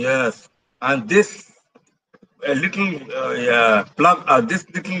 Yes. And this little plug, this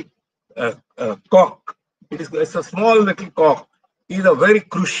little cork, it's a small little cork, is a very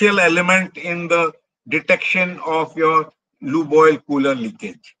crucial element in the detection of your lube oil cooler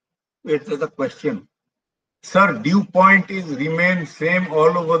leakage. It is a question. Sir, dew point is remain same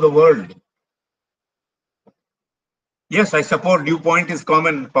all over the world. Yes, I suppose dew point is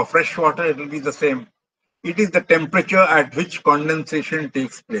common. For fresh water, it will be the same. It is the temperature at which condensation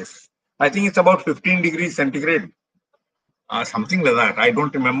takes place. I think it's about 15 degrees centigrade. Something like that. I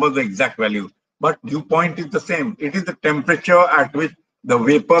don't remember the exact value. But dew point is the same. It is the temperature at which the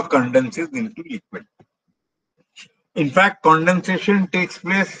vapor condenses into liquid. In fact, condensation takes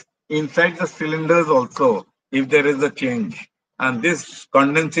place inside the cylinders also if there is a change. And this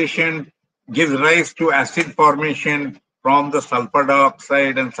condensation gives rise to acid formation from the sulfur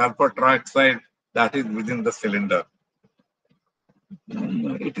dioxide and sulfur trioxide that is within the cylinder.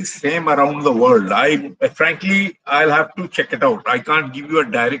 It is same around the world. Frankly, I'll have to check it out. I can't give you a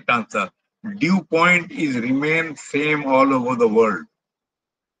direct answer. Dew point is remain same all over the world.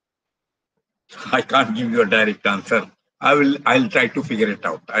 I can't give you a direct answer. I'll try to figure it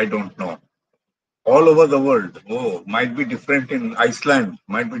out. I don't know. All over the world. Oh, might be different in Iceland,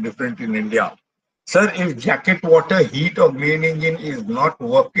 might be different in India. Sir, if jacket water heat of main engine is not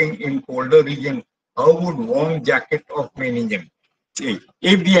working in colder region, how would warm jacket of main engine? See,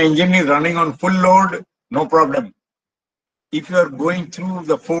 if the engine is running on full load, no problem. If you are going through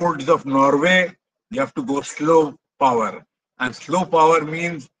the fords of Norway, you have to go slow power. And slow power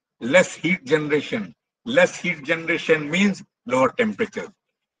means less heat generation. Less heat generation means lower temperature.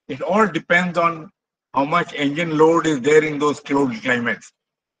 It all depends on how much engine load is there in those cold climates.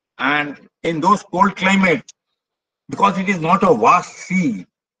 And in those cold climates, because it is not a vast sea,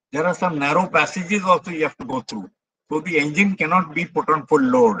 there are some narrow passages also you have to go through. So the engine cannot be put on full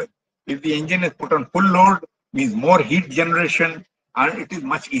load. If the engine is put on full load, means more heat generation and it is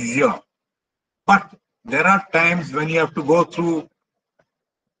much easier. But there are times when you have to go through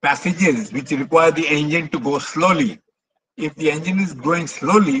passages which require the engine to go slowly. If the engine is going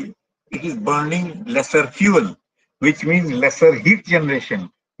slowly, it is burning lesser fuel, which means lesser heat generation,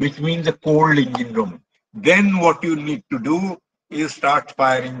 which means a cold engine room. Then what you need to do is start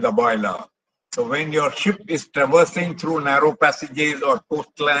firing the boiler. So when your ship is traversing through narrow passages or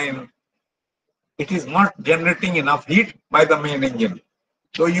coastline, it is not generating enough heat by the main engine.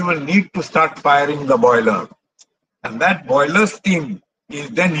 So you will need to start firing the boiler. And that boiler steam is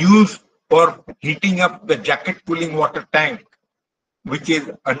then used for heating up the jacket cooling water tank, which is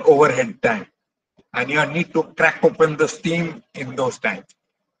an overhead tank. And you need to crack open the steam in those tanks.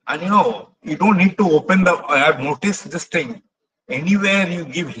 And you don't need to open I have noticed this thing. Anywhere you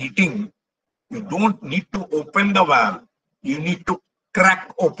give heating, you don't need to open the valve. You need to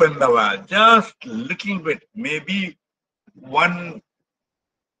crack open the valve just a little bit, maybe 1/10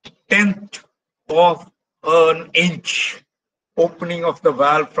 of an inch opening of the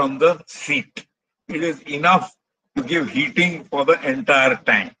valve from the seat. It is enough to give heating for the entire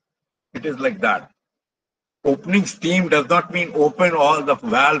tank. It is like that. Opening steam does not mean open all the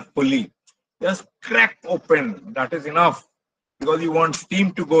valve fully. Just crack open. That is enough because you want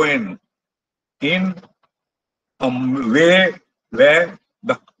steam to go in a way where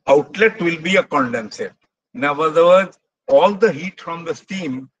the outlet will be a condensate. In other words, all the heat from the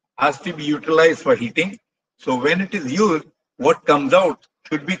steam has to be utilized for heating. So when it is used, what comes out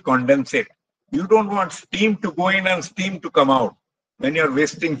should be condensate. You don't want steam to go in and steam to come out when you're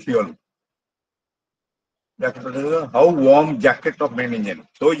wasting fuel. That's how warm jacket of main engine.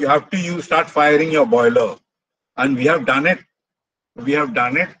 So you have to start firing your boiler. And we have done it. We have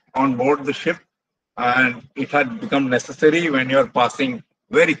done it on board the ship. And it had become necessary when you're passing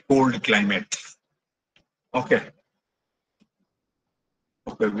very cold climates. Okay.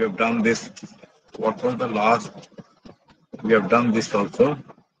 Okay, we have done this. What was the last? We have done this also.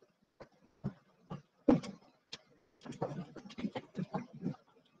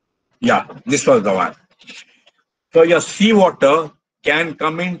 Yeah, this was the one. So your seawater can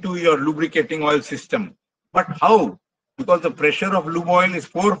come into your lubricating oil system. But how? Because the pressure of lube oil is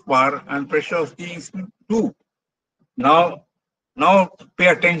 4 bar and pressure of steam is 2. Now pay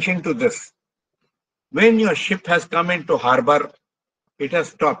attention to this. When your ship has come into harbor, it has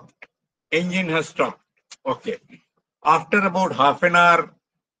stopped. Engine has stopped. Okay. After about half an hour,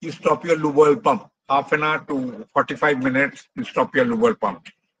 you stop your lube oil pump. Half an hour to 45 minutes, you stop your lube oil pump.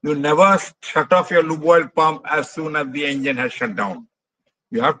 You never shut off your lube oil pump as soon as the engine has shut down.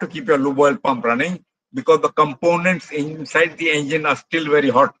 You have to keep your lube oil pump running because the components inside the engine are still very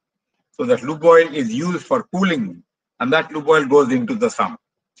hot. So that lube oil is used for cooling and that lube oil goes into the sump.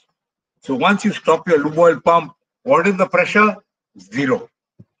 So once you stop your lube oil pump, what is the pressure? 0.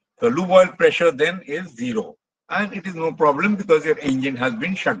 The lube oil pressure then is 0. And it is no problem because your engine has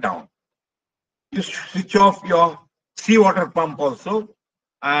been shut down. You switch off your seawater pump also,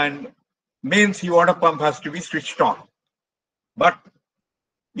 and main seawater pump has to be switched on. But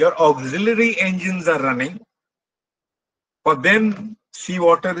your auxiliary engines are running. For them,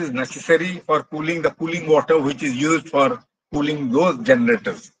 seawater is necessary for cooling the cooling water, which is used for cooling those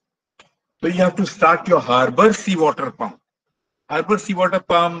generators. So you have to start your harbor seawater pump. Harbor seawater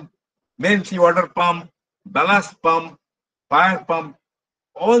pump, main seawater pump, ballast pump, fire pump.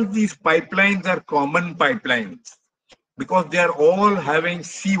 All these pipelines are common pipelines because they are all having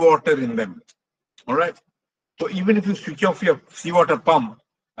seawater in them. All right. So even if you switch off your seawater pump,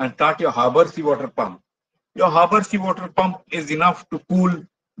 and start your harbor seawater pump. Your harbor seawater pump is enough to cool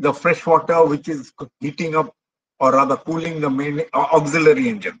the fresh water which is heating up, or rather cooling the main auxiliary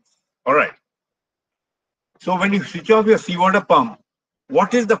engines. All right. So when you switch off your seawater pump,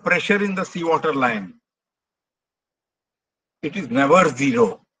 what is the pressure in the seawater line? It is never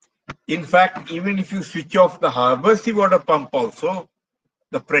zero. In fact, even if you switch off the harbor seawater pump also,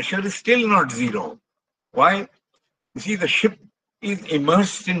 the pressure is still not zero. Why? You see, the ship is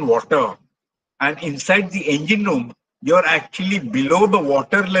immersed in water, and inside the engine room, you're actually below the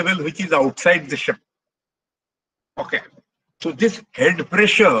water level which is outside the ship. Okay. So this head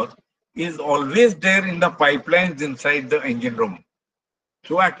pressure is always there in the pipelines inside the engine room.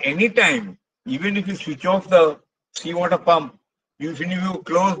 So at any time, even if you switch off the seawater pump, even if you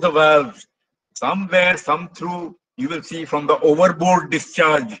close the valves, somewhere, some through, you will see from the overboard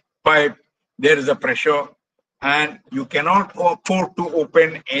discharge pipe, there is a pressure, and you cannot afford to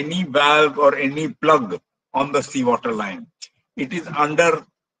open any valve or any plug on the seawater line. It is under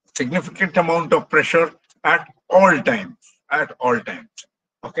significant amount of pressure at all times,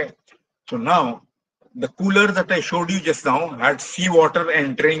 Okay. So now, the cooler that I showed you just now had seawater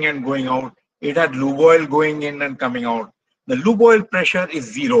entering and going out. It had lube oil going in and coming out. The lube oil pressure is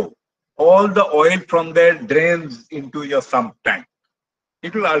zero. All the oil from there drains into your sump tank.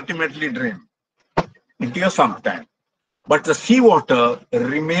 It will ultimately drain into your sump tank. But the seawater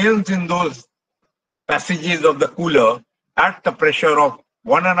remains in those passages of the cooler at the pressure of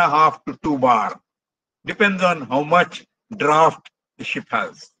 1.5 to 2 bar. Depends on how much draft the ship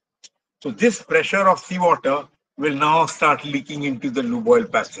has. So this pressure of seawater will now start leaking into the lube oil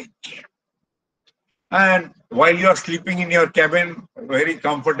passage. And while you are sleeping in your cabin, very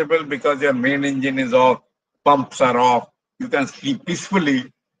comfortable because your main engine is off, pumps are off, you can sleep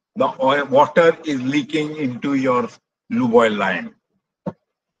peacefully. The oil, water is leaking into your lube oil line.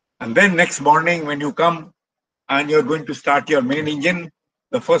 And then next morning when you come and you're going to start your main engine,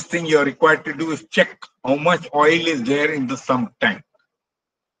 the first thing you're required to do is check how much oil is there in the sump tank.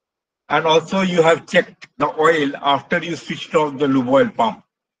 And also you have checked the oil after you switched off the lube oil pump.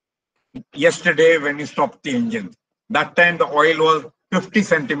 Yesterday when you stopped the engine, that time the oil was 50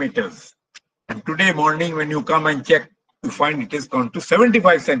 centimeters. And today morning when you come and check, you find it has gone to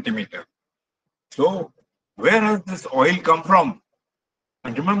 75 centimeters. So where has this oil come from?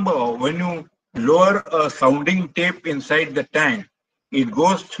 And remember, when you lower a sounding tape inside the tank, it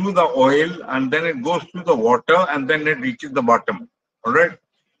goes through the oil and then it goes through the water and then it reaches the bottom. All right.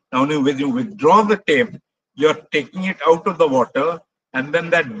 Now, when you withdraw the tape, you're taking it out of the water, and then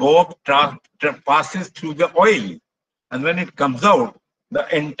that bob passes through the oil. And when it comes out,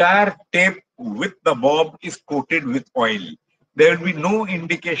 the entire tape with the bob is coated with oil. There will be no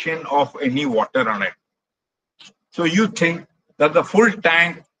indication of any water on it. So you think that the full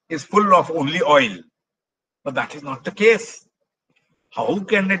tank is full of only oil, but that is not the case. How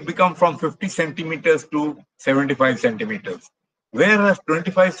can it become from 50 centimeters to 75 centimeters? Where has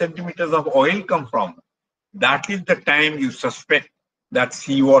 25 centimeters of oil come from? That is the time you suspect that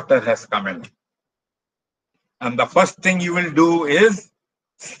seawater has come in. And the first thing you will do is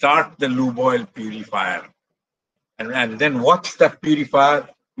start the lube oil purifier. And then watch that purifier,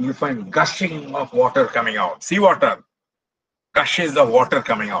 you find gushing of water coming out. Seawater, gushes of water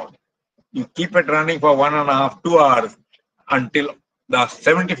coming out. You keep it running for 1.5, 2 hours until the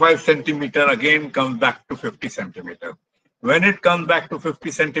 75 centimeter again comes back to 50 centimeters. When it comes back to 50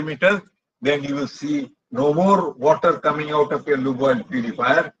 centimeters, then you will see no more water coming out of your lube oil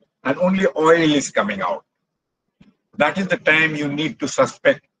purifier and only oil is coming out. That is the time you need to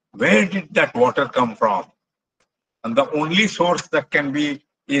suspect where did that water come from. And the only source that can be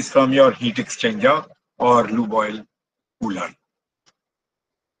is from your heat exchanger or lube oil cooler.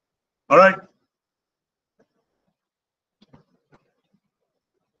 All right.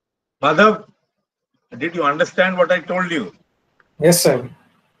 Madhav, did you understand what I told you? Yes, sir.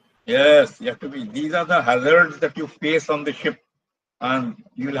 Yes, you have to be. These are the hazards that you face on the ship, and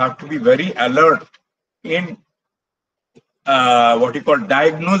you will have to be very alert in what you call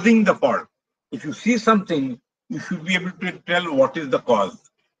diagnosing the fault. If you see something, you should be able to tell what is the cause.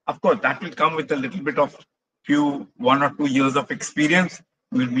 Of course, that will come with a little bit of 1 or 2 years of experience.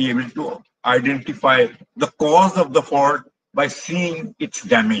 We'll be able to identify the cause of the fault by seeing its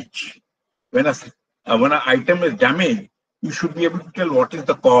damage. When an item is damaged, you should be able to tell what is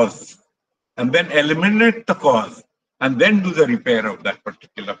the cause and then eliminate the cause and then do the repair of that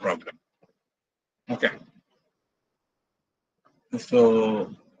particular problem. Okay.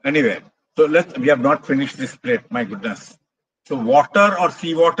 So anyway, so we have not finished this plate, my goodness. So water or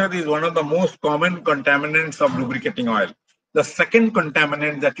seawater is one of the most common contaminants of lubricating oil. The second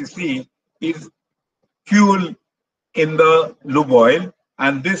contaminant that you see is fuel in the lube oil,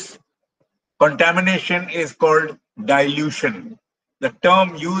 and this contamination is called dilution. The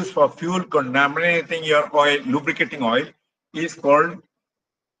term used for fuel contaminating your oil, lubricating oil, is called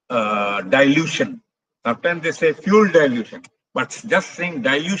dilution. Sometimes they say fuel dilution, but just saying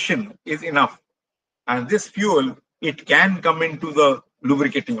dilution is enough. And this fuel, it can come into the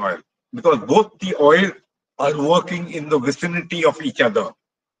lubricating oil because both the oil are working in the vicinity of each other.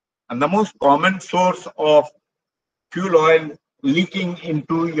 And the most common source of fuel oil leaking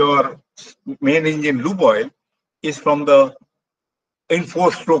into your main engine lube oil is from the in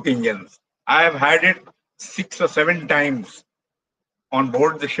 4-stroke engines. I have had it 6 or 7 times on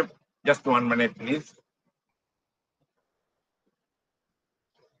board the ship. Just 1 minute, please.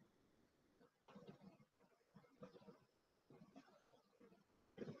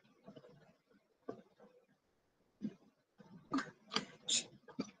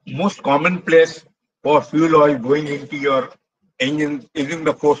 Most common place for fuel oil going into your engine is in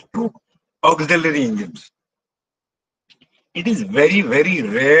the 4-stroke auxiliary engines. It is very, very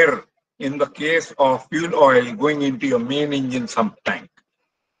rare in the case of fuel oil going into your main engine sump tank.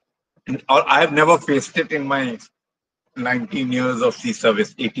 I have never faced it in my 19 years of sea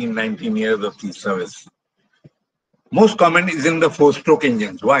service, 18, 19 years of sea service. Most common is in the 4-stroke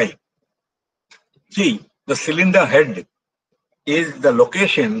engines. Why? See, the cylinder head is the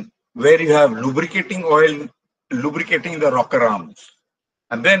location where you have lubricating oil lubricating the rocker arms.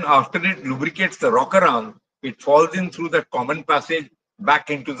 And then after it lubricates the rocker arm, it falls in through that common passage back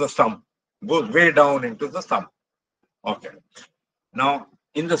into the sump, goes way down into the sump. Okay. Now,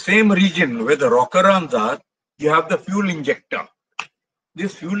 in the same region where the rocker arms are, you have the fuel injector.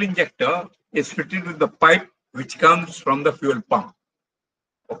 This fuel injector is fitted with the pipe which comes from the fuel pump.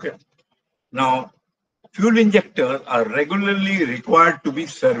 Okay. Now, fuel injectors are regularly required to be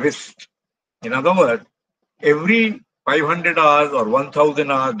serviced. In other words, every 500 hours or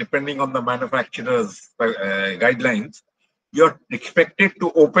 1000 hours, depending on the manufacturer's guidelines, you're expected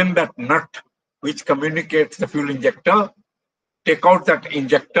to open that nut which communicates the fuel injector, take out that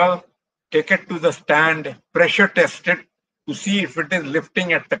injector, take it to the stand, pressure test it to see if it is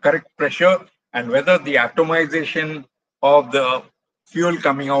lifting at the correct pressure and whether the atomization of the fuel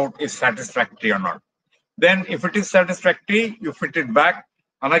coming out is satisfactory or not. Then if it is satisfactory, you fit it back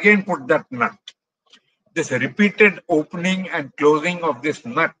and again put that nut. This repeated opening and closing of this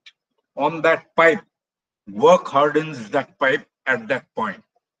nut on that pipe work hardens that pipe at that point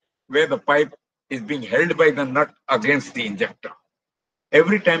where the pipe is being held by the nut against the injector.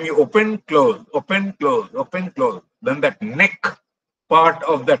 Every time you open, close, open, close, open, close, then that neck part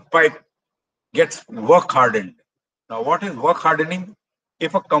of that pipe gets work hardened. Now, what is work hardening?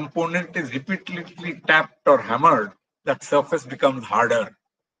 If a component is repeatedly tapped or hammered, that surface becomes harder.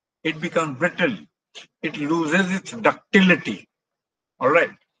 It becomes brittle. It loses its ductility. All right.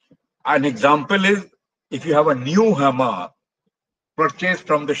 An example is if you have a new hammer purchased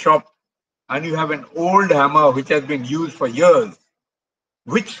from the shop and you have an old hammer which has been used for years,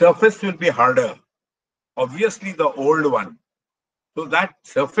 which surface will be harder? Obviously, the old one. So that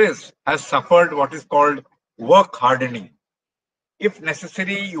surface has suffered what is called work hardening. If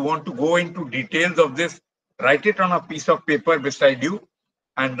necessary, you want to go into details of this, write it on a piece of paper beside you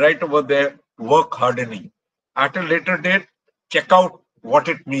and write over there work hardening. At a later date, check out what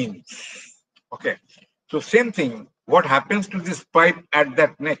it means. Okay. So same thing, what happens to this pipe at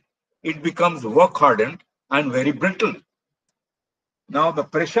that neck? It becomes work hardened and very brittle. Now the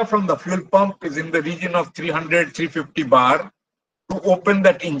pressure from the fuel pump is in the region of 300, 350 bar to open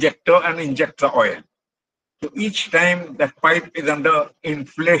that injector and inject the oil. So each time that pipe is under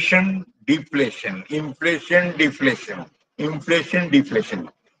inflation, deflation, inflation, deflation, inflation, deflation.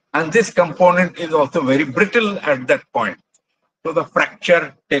 And this component is also very brittle at that point. So the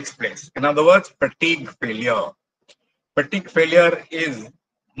fracture takes place. In other words, fatigue failure. Fatigue failure is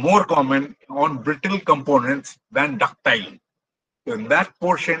more common on brittle components than ductile. In that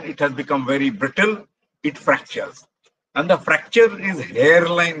portion, it has become very brittle, it fractures. And the fracture is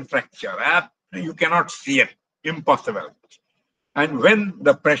hairline fracture. You cannot see it, impossible. And when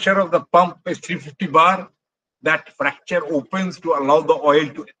the pressure of the pump is 350 bar, that fracture opens to allow the oil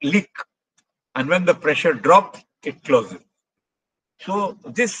to leak. And when the pressure drops, it closes. So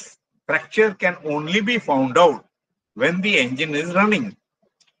this fracture can only be found out when the engine is running.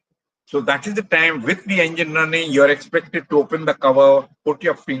 So that is the time with the engine running, you're expected to open the cover, put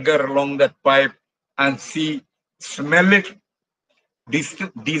your finger along that pipe and see, smell it.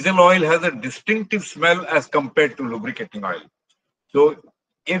 Diesel oil has a distinctive smell as compared to lubricating oil. So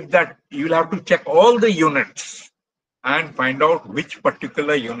if that, you'll have to check all the units and find out which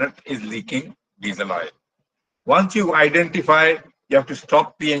particular unit is leaking diesel oil. Once you identify, you have to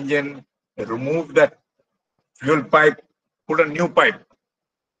stop the engine, remove that fuel pipe, put a new pipe,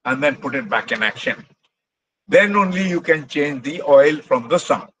 and then put it back in action. Then only you can change the oil from the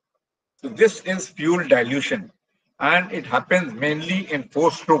sump. So this is fuel dilution, and it happens mainly in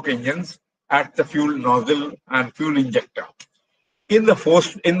four-stroke engines at the fuel nozzle and fuel injector. In the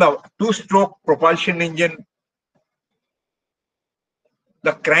two-stroke propulsion engine,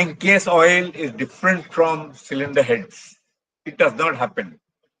 the crankcase oil is different from cylinder heads. It does not happen.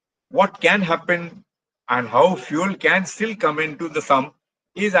 What can happen and how fuel can still come into the sump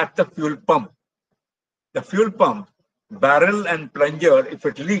is at the fuel pump. The fuel pump, barrel and plunger, if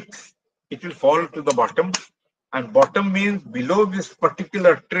it leaks, it will fall to the bottom. And bottom means below this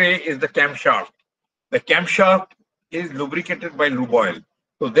particular tray is the camshaft. The camshaft is lubricated by lube oil.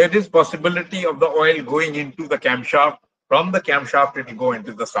 So there is possibility of the oil going into the camshaft. From the camshaft, it will go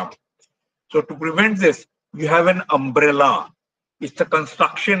into the sump. So to prevent this, you have an umbrella. It's the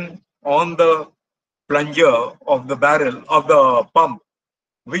construction on the plunger of the barrel of the pump,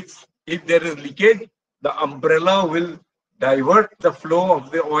 which if there is leakage, the umbrella will divert the flow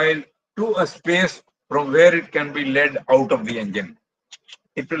of the oil to a space from where it can be led out of the engine.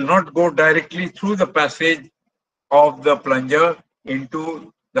 It will not go directly through the passage of the plunger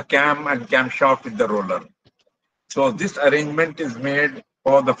into the cam and camshaft with the roller. So this arrangement is made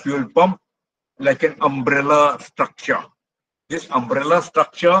for the fuel pump like an umbrella structure. This umbrella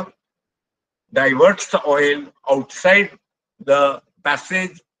structure diverts the oil outside the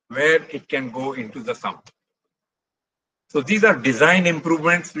passage where it can go into the sump. So these are design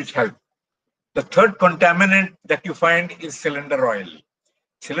improvements which help. The third contaminant that you find is cylinder oil.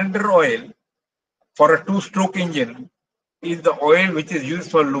 Cylinder oil for a two-stroke engine is the oil which is used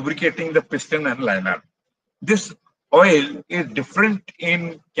for lubricating the piston and liner. This oil is different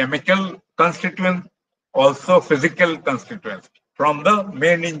in chemical constituents, also physical constituents from the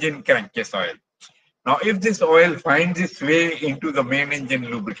main engine crankcase oil. Now, if this oil finds its way into the main engine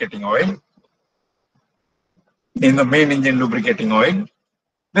lubricating oil, then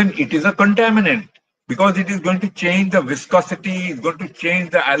it is a contaminant because it is going to change the viscosity, it's going to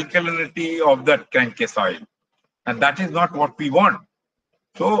change the alkalinity of that crankcase oil. And that is not what we want.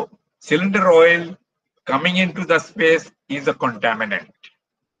 So, cylinder oil coming into the space is a contaminant.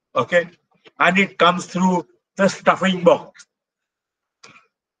 Okay? And it comes through the stuffing box.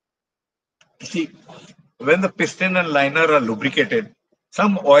 See, when the piston and liner are lubricated,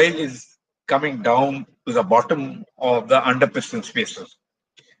 some oil is coming down to the bottom of the under piston spaces.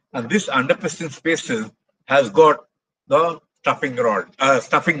 And this under piston spaces has got the stuffing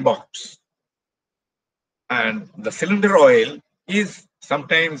box. And the cylinder oil is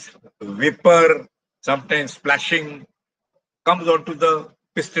sometimes vapor, sometimes splashing, comes onto the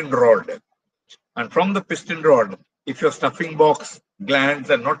piston rod. And from the piston rod, if your stuffing box glands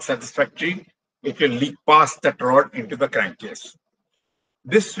are not satisfactory, it will leak past that rod into the crankcase.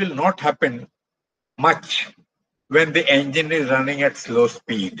 This will not happen much when the engine is running at slow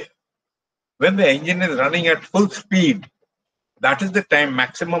speed. When the engine is running at full speed, that is the time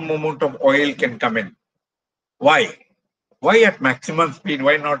maximum amount of oil can come in. Why? Why at maximum speed?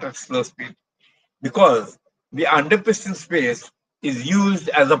 Why not at slow speed? Because the under piston space is used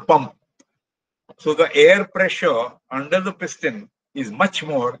as a pump. So the air pressure under the piston is much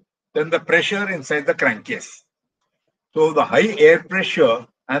more than the pressure inside the crankcase. So the high air pressure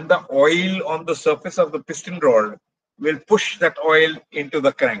and the oil on the surface of the piston rod will push that oil into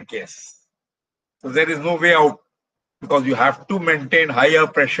the crankcase. So there is no way out because you have to maintain higher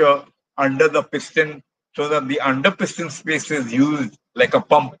pressure under the piston so that the under piston space is used like a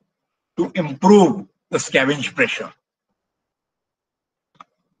pump to improve the scavenge pressure.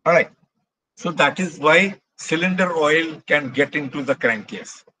 All right. So that is why cylinder oil can get into the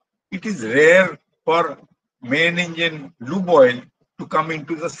crankcase. It is rare for main engine lube oil to come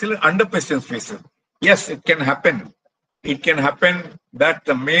into the under piston spaces. Yes, it can happen. It can happen that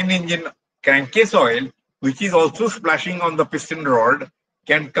the main engine crankcase oil, which is also splashing on the piston rod,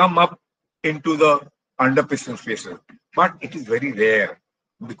 can come up into the under piston spaces. But it is very rare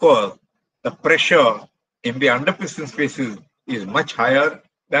because the pressure in the under piston spaces is much higher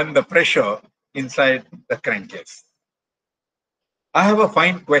than the pressure inside the crankcase. I have a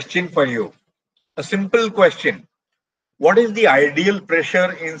fine question for you. A simple question. What is the ideal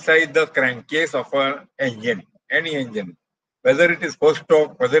pressure inside the crankcase of an engine, any engine, whether it is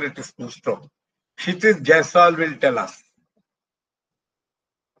four-stroke, whether it is two-stroke? Kshitij Jaiswal will tell us.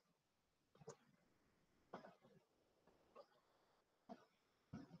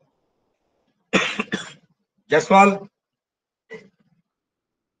 Jaiswal?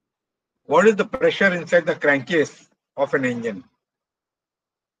 What is the pressure inside the crankcase of an engine?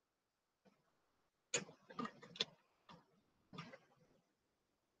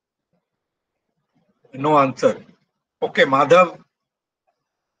 No answer. Okay, Madhav,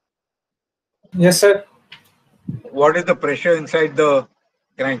 Yes, sir. what is the pressure inside the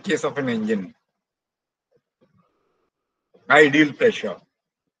crankcase of an engine? Ideal pressure.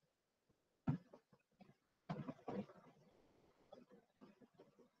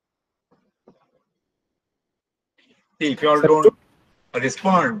 See, if you all Sir, don't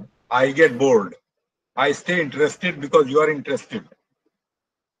respond, I get bored. I stay interested because you are interested.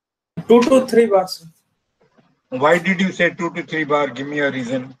 2 to 3 bars. Sir. Why did you say 2 to 3 bar? Give me a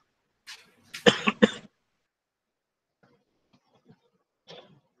reason.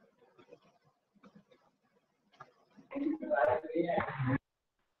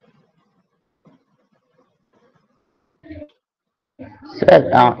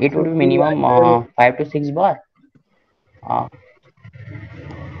 Sir, it would be minimum 5 to 6 bar. Uh,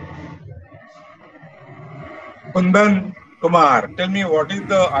 Kundan Kumar, tell me what is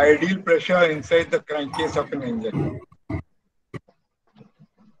the ideal pressure inside the crankcase of an engine?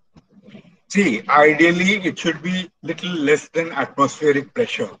 See, ideally it should be little less than atmospheric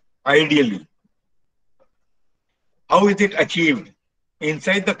pressure. Ideally. How is it achieved?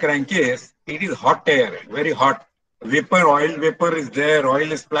 Inside the crankcase, it is hot air, very hot. Vapor, oil vapor is there,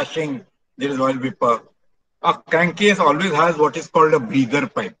 oil is splashing, there is oil vapor. A crankcase always has what is called a breather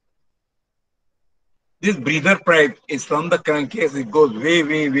pipe. This breather pipe is from the crankcase, it goes way,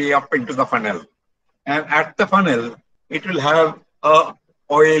 way, way up into the funnel. And at the funnel, it will have a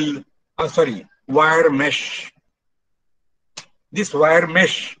wire mesh. This wire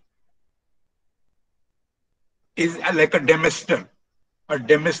mesh is like a demister. A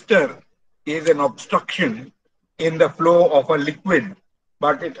demister is an obstruction in the flow of a liquid,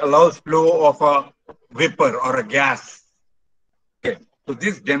 but it allows flow of a vapor or a gas. Okay. So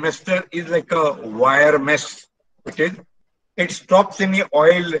this demister is like a wire mesh. It stops any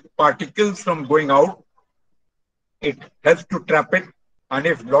oil particles from going out. It helps to trap it. And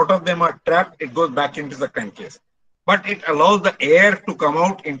if a lot of them are trapped, it goes back into the crankcase. But it allows the air to come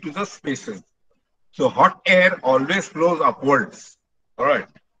out into the spaces. So hot air always flows upwards. All right.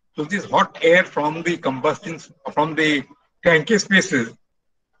 So this hot air from the from the crankcase spaces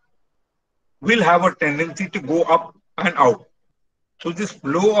will have a tendency to go up and out. So this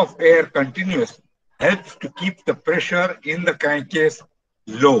flow of air continuous helps to keep the pressure in the crankcase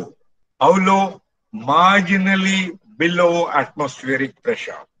low. How low? Marginally below atmospheric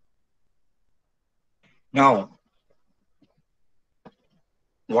pressure. Now,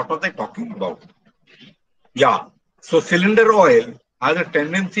 what was I talking about? Yeah. So cylinder oil has a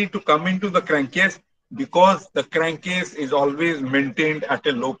tendency to come into the crankcase because the crankcase is always maintained at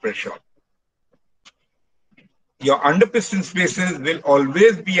a low pressure. Your under piston spaces will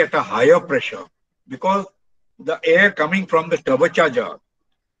always be at a higher pressure because the air coming from the turbocharger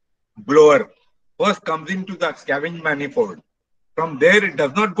blower first comes into the scavenge manifold. From there, it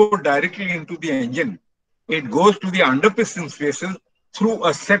does not go directly into the engine. It goes to the under piston spaces through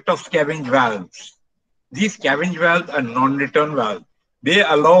a set of scavenge valves. These scavenge valves are non-return valves. They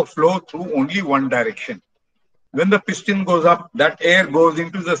allow flow through only one direction. When the piston goes up, that air goes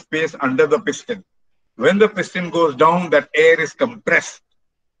into the space under the piston. When the piston goes down, that air is compressed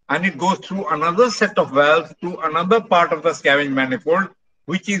and it goes through another set of valves to another part of the scavenge manifold,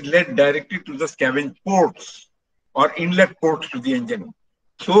 which is led directly to the scavenge ports or inlet ports to the engine.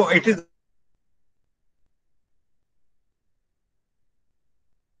 So it is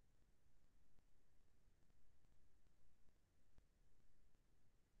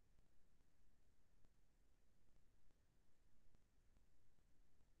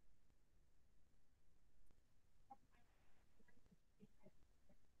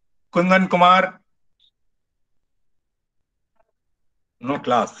Kundan Kumar. No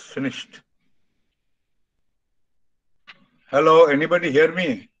class, finished. Hello, anybody hear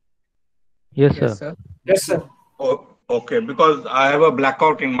me? Yes, sir. Yes, sir. Oh, okay, because I have a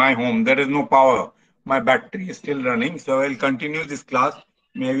blackout in my home. There is no power. My battery is still running. So I'll continue this class.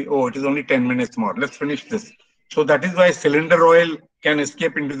 Maybe, it is only 10 minutes more. Let's finish this. So that is why cylinder oil can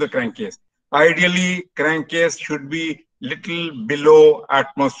escape into the crankcase. Ideally, crankcase should be little below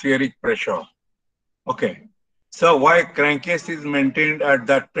atmospheric pressure. Okay. So why crankcase is maintained at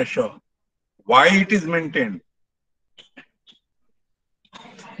that pressure? Why it is maintained?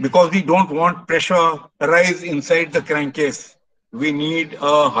 Because we don't want pressure rise inside the crankcase. We need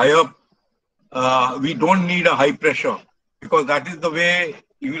a higher, we don't need a high pressure because that is the way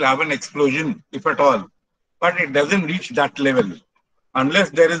you will have an explosion, if at all. But it doesn't reach that level unless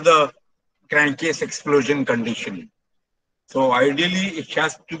there is the crankcase explosion condition. So ideally, it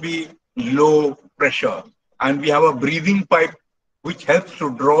has to be low pressure. And we have a breathing pipe which helps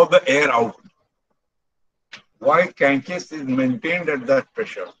to draw the air out. Why crankcase is maintained at that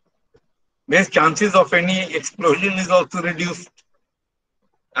pressure? There's chances of any explosion is also reduced.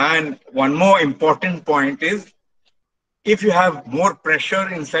 And one more important point is, if you have more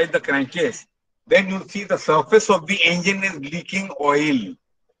pressure inside the crankcase, then you'll see the surface of the engine is leaking oil.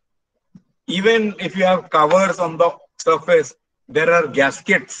 Even if you have covers on the surface, there are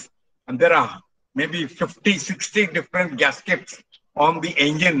gaskets, and there are maybe 50, 60 different gaskets on the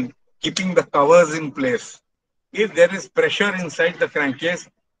engine, keeping the covers in place. If there is pressure inside the crankcase,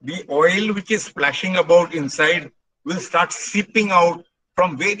 the oil which is splashing about inside will start seeping out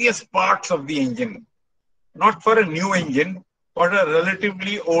from various parts of the engine. Not for a new engine, but a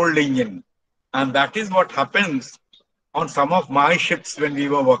relatively old engine. And that is what happens on some of my ships when we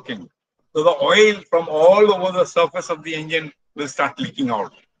were working. So the oil from all over the surface of the engine will start leaking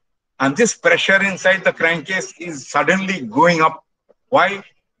out. And this pressure inside the crankcase is suddenly going up. Why?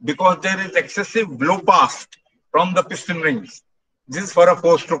 Because there is excessive blow past from the piston rings. This is for a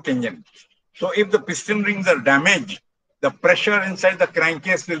 4-stroke engine. So if the piston rings are damaged, the pressure inside the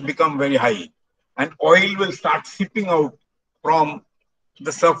crankcase will become very high. And oil will start seeping out from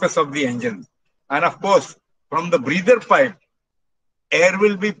the surface of the engine. And of course, from the breather pipe, air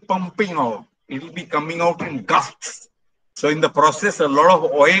will be pumping out. It will be coming out in gusts. So in the process, a lot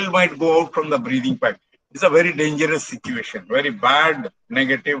of oil might go out from the breathing pipe. It's a very dangerous situation, very bad,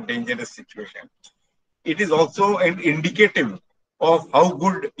 negative, dangerous situation. It is also an indicative of how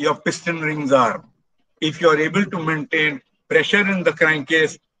good your piston rings are. If you are able to maintain pressure in the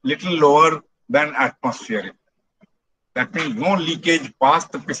crankcase little lower than atmospheric. That means no leakage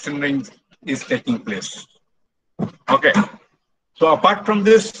past the piston rings is taking place. Okay. So apart from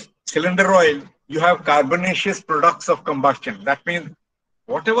this cylinder oil, you have carbonaceous products of combustion. That means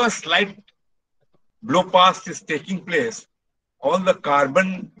whatever slight blow past is taking place, all the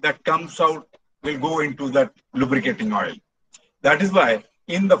carbon that comes out will go into that lubricating oil. That is why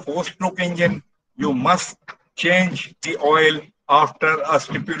in the 4-stroke engine, you must change the oil after a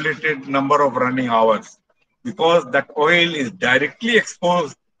stipulated number of running hours, because that oil is directly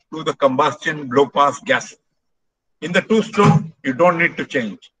exposed to the combustion blow past gas. In the 2-stroke, you don't need to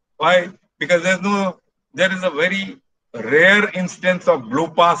change. Why? Because there is a very rare instance of blow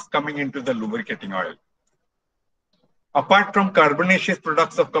past coming into the lubricating oil. Apart from carbonaceous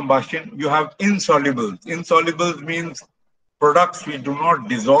products of combustion, you have insolubles. Insolubles means products which do not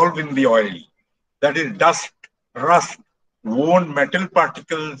dissolve in the oil. That is dust, rust, worn metal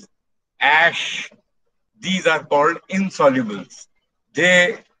particles, ash. These are called insolubles.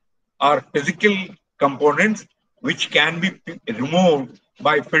 They are physical components which can be removed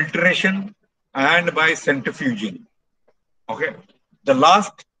by filtration and by centrifuging. Okay. The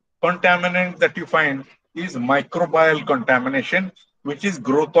last contaminant that you find is microbial contamination, which is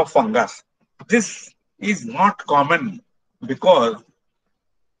growth of fungus. This is not common because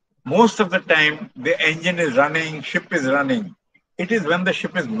most of the time the engine is running, ship is running. It is when the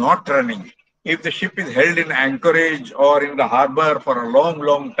ship is not running. If the ship is held in anchorage or in the harbor for a long,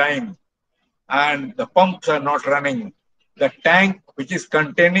 long time and the pumps are not running, the tank which is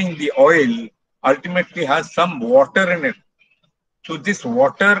containing the oil ultimately has some water in it. So this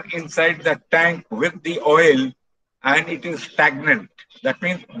water inside the tank with the oil, and it is stagnant. That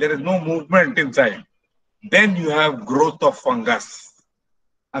means there is no movement inside. Then you have growth of fungus.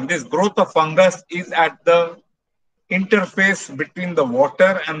 And this growth of fungus is at the interface between the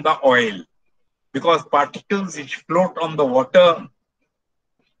water and the oil, because particles which float on the water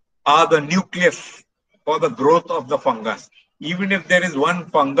are the nucleus for the growth of the fungus. Even if there is one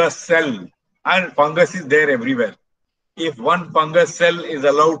fungus cell, and fungus is there everywhere, if one fungus cell is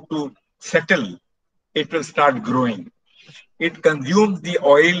allowed to settle, it will start growing. It consumes the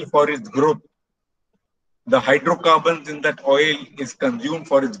oil for its growth. The hydrocarbons in that oil is consumed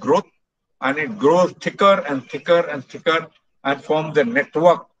for its growth, and it grows thicker and thicker and thicker and forms a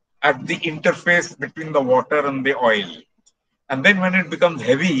network at the interface between the water and the oil. And then when it becomes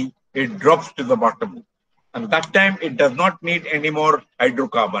heavy, it drops to the bottom. And that time it does not need any more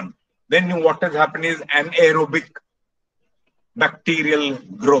hydrocarbon. Then what has happened is anaerobic bacterial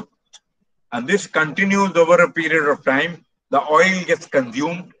growth. And this continues over a period of time. The oil gets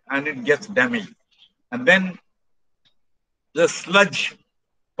consumed and it gets damaged. And then the sludge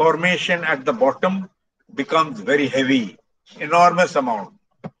formation at the bottom becomes very heavy, enormous amount,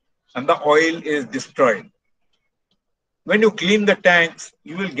 and the oil is destroyed. When you clean the tanks,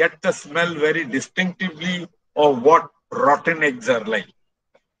 you will get the smell very distinctively of what rotten eggs are like.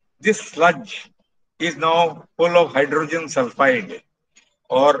 This sludge is now full of hydrogen sulfide,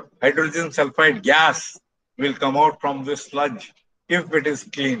 or hydrogen sulfide gas will come out from this sludge if it is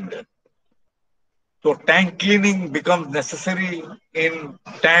cleaned. So tank cleaning becomes necessary in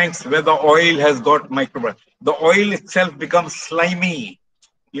tanks where the oil has got microbial. The oil itself becomes slimy.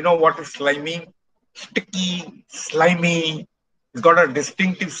 You know what is slimy? Sticky, slimy. It's got a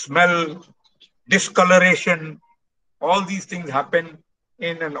distinctive smell, discoloration. All these things happen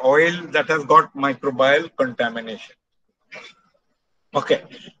in an oil that has got microbial contamination. Okay,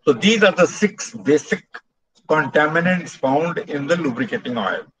 so these are the 6 basic contaminants found in the lubricating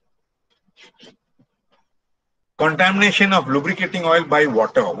oil. Contamination of lubricating oil by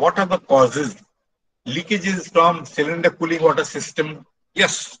water. What are the causes? Leakages from cylinder cooling water system.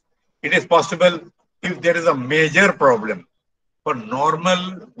 Yes, it is possible if there is a major problem. For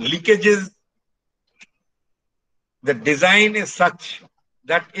normal leakages, the design is such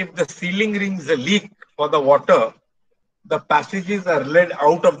that if the sealing rings leak for the water, the passages are led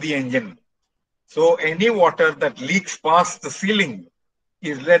out of the engine. So any water that leaks past the sealing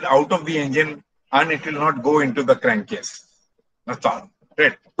is led out of the engine and it will not go into the crankcase. That's all.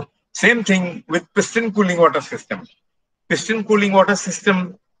 Right. Same thing with piston cooling water system. Piston cooling water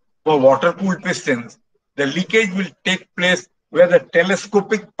system for water cooled pistons, the leakage will take place where the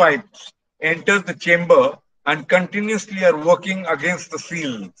telescopic pipes enter the chamber and continuously are working against the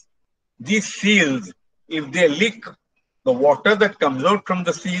seals. These seals, if they leak, the water that comes out from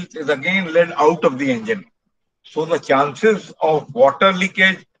the seals is again led out of the engine. So the chances of water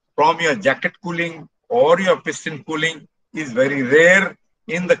leakage from your jacket cooling or your piston cooling is very rare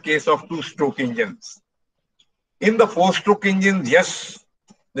in the case of 2-stroke engines. In the 4-stroke engines, yes,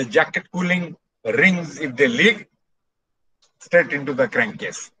 the jacket cooling rings, if they leak, straight into the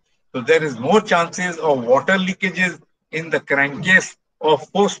crankcase. So there is more chances of water leakages in the crankcase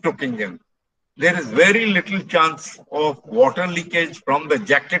of 4-stroke engine. There is very little chance of water leakage from the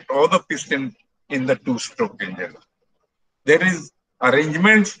jacket or the piston in the 2-stroke engine. There is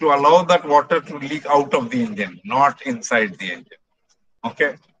arrangements to allow that water to leak out of the engine, not inside the engine.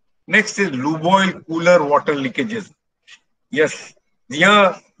 Okay. Next is lube oil cooler water leakages. Yes,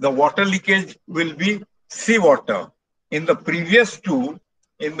 here the water leakage will be seawater. In the previous 2,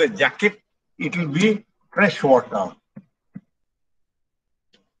 in the jacket, it will be fresh water.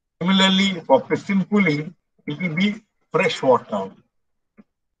 Similarly, for piston cooling, it will be fresh water.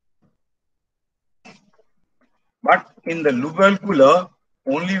 But in the lube oil cooler,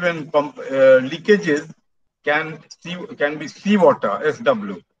 only when pump leakages can be seawater,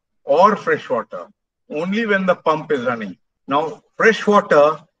 SW, or fresh water, only when the pump is running. Now, fresh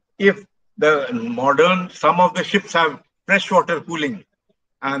water, if some of the ships have freshwater cooling,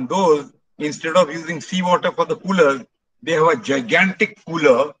 and those, instead of using seawater for the coolers, they have a gigantic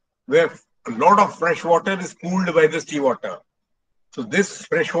cooler where a lot of fresh water is cooled by the seawater. So this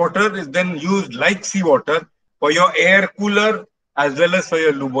fresh water is then used like seawater for your air cooler as well as for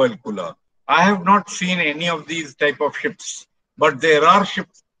your lube oil cooler. I have not seen any of these type of ships, but there are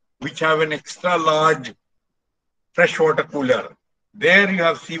ships which have an extra large freshwater cooler. There you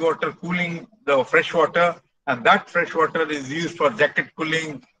have seawater cooling the fresh water, and that fresh water is used for jacket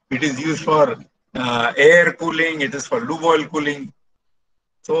cooling. It is used for air cooling. It is for lube oil cooling.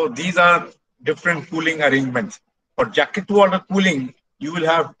 So these are different cooling arrangements. For jacket water cooling, you will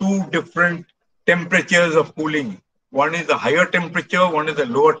have 2 different temperatures of cooling. One is the higher temperature, one is the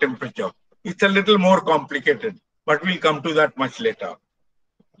lower temperature. It's a little more complicated, but we'll come to that much later.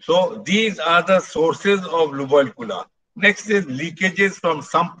 So these are the sources of lube oil cooler. Next is leakages from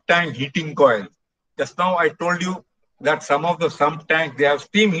sump tank heating coils. Just now I told you that some of the sump tanks, they have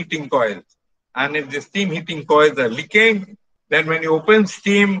steam heating coils. And if the steam heating coils are leaking, then when you open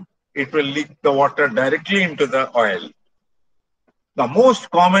steam, it will leak the water directly into the oil. The most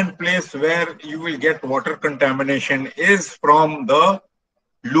common place where you will get water contamination is from the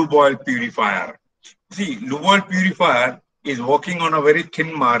lube oil purifier. See, lube oil purifier is working on a very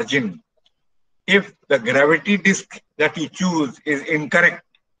thin margin. If the gravity disk that you choose is incorrect,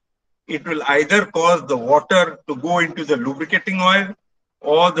 it will either cause the water to go into the lubricating oil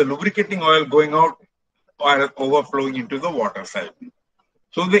or the lubricating oil going out or overflowing into the water side.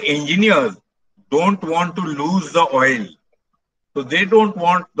 So the engineers don't want to lose the oil. So they don't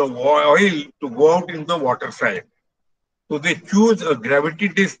want the oil to go out in the water side. So they choose a gravity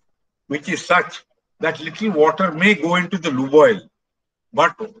disk which is such that little water may go into the lube oil,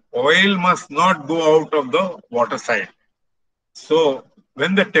 but oil must not go out of the water side. So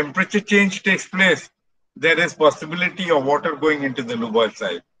when the temperature change takes place, there is possibility of water going into the lube oil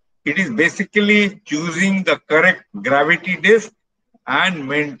side. It is basically choosing the correct gravity disk and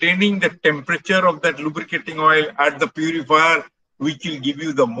maintaining the temperature of that lubricating oil at the purifier, which will give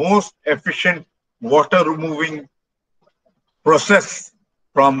you the most efficient water removing process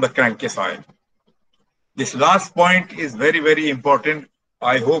from the crankcase oil. This last point is very, very important.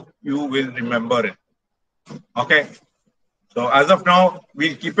 I hope you will remember it. Okay. So as of now,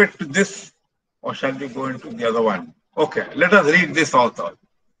 we'll keep it to this, or shall we go into the other one? Okay, let us read this also.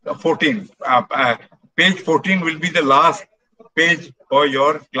 14. Page 14 will be the last page for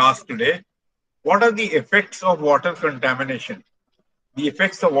your class today. What are the effects of water contamination? The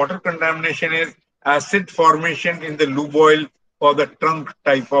effects of water contamination is acid formation in the lube oil for the trunk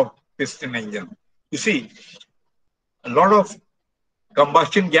type of piston engine. You see, a lot of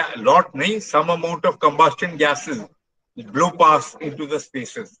combustion gas, some amount of combustion gases blow past into the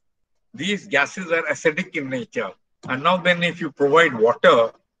spaces. These gases are acidic in nature. And now then if you provide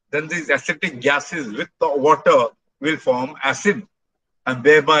water, then these acidic gases with the water will form acid and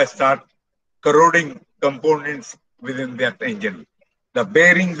thereby start corroding components within that engine. The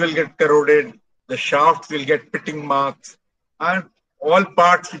bearings will get corroded, the shafts will get pitting marks, and all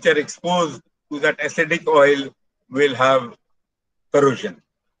parts which are exposed to that acidic oil will have corrosion.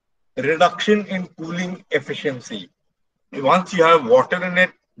 Reduction in cooling efficiency. Once you have water in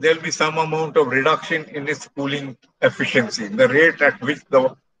it, there will be some amount of reduction in its cooling efficiency. The rate at which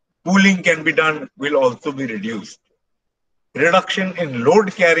the cooling can be done will also be reduced. Reduction in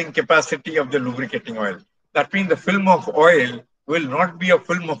load carrying capacity of the lubricating oil. That means the film of oil will not be a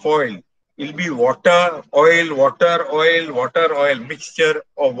film of oil. It will be water, oil, water, oil, water, oil, mixture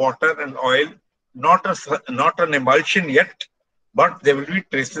of water and oil, not an emulsion yet, but there will be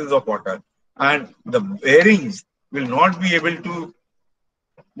traces of water. And the bearings will not be able to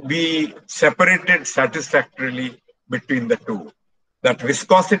be separated satisfactorily between the two. That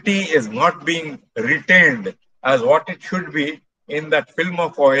viscosity is not being retained as what it should be in that film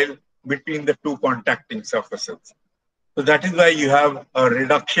of oil between the two contacting surfaces. So that is why you have a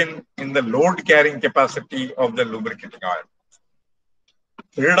reduction in the load carrying capacity of the lubricating oil.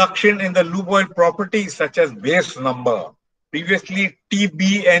 Reduction in the lube oil properties such as base number. Previously,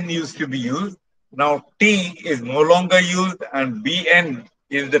 TBN used to be used. Now, T is no longer used and BN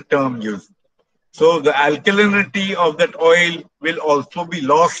is the term used. So, the alkalinity of that oil will also be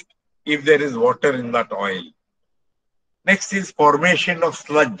lost if there is water in that oil. Next is formation of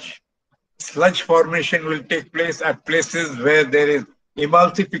sludge. Sludge formation will take place at places where there is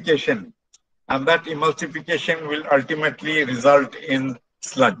emulsification, and that emulsification will ultimately result in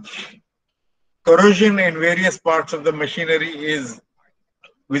sludge. Corrosion in various parts of the machinery is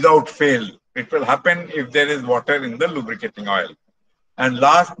without fail. It will happen if there is water in the lubricating oil. And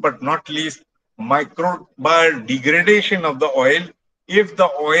last but not least, microbial degradation of the oil if the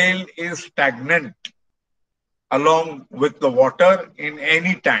oil is stagnant along with the water in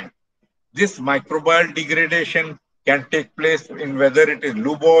any tank. This microbial degradation can take place in whether it is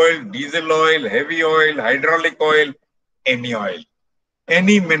lube oil, diesel oil, heavy oil, hydraulic oil, any oil.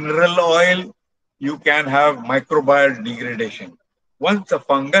 Any mineral oil, you can have microbial degradation. Once the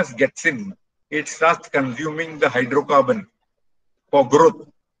fungus gets in, it starts consuming the hydrocarbon for growth.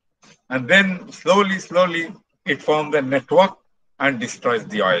 And then slowly, it forms a network and destroys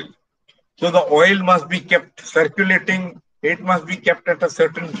the oil. So the oil must be kept circulating, it must be kept at a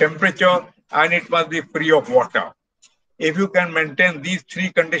certain temperature, and it must be free of water. If you can maintain these three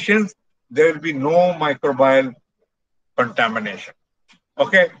conditions, there will be no microbial contamination.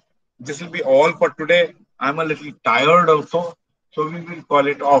 Okay, this will be all for today. I'm a little tired also, so we will call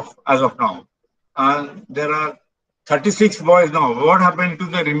it off as of now. And there are 36 boys now. What happened to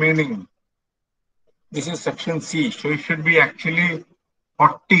the remaining? This is section C, so it should be actually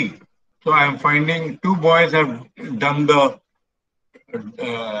 40. So I am finding 2 boys have done the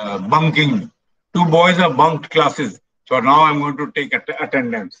bunking. 2 boys have bunked classes. So now I'm going to take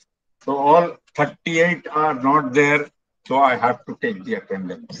attendance. So all 38 are not there. So I have to take the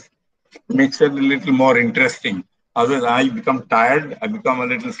attendance. Makes it a little more interesting. Otherwise, I become tired. I become a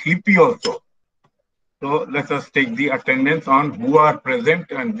little sleepy also. So let us take the attendance on who are present.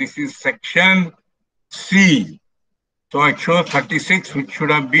 And this is section C. So it shows 36, which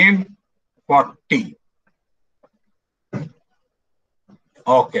should have been 40.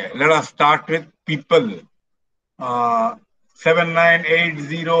 Okay, let us start with people.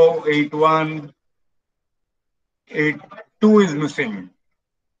 79808182 is missing.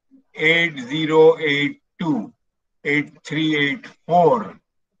 8082, 8384,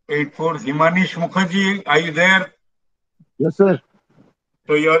 84. Himanish Mukherjee, are you there? Yes, sir.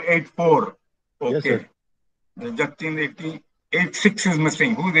 So you're 84. Okay. Yes, sir. Jatin 86 is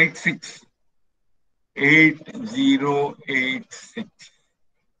missing. Who's 86? 8086.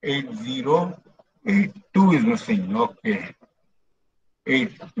 8082 is missing. Okay.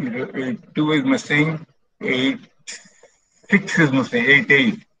 8082 is missing. 86 is missing.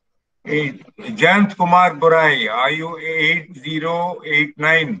 88. Jayant Kumar Burai, are you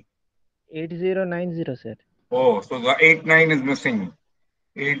 8089? 8090, sir. Oh, so the 89 is missing.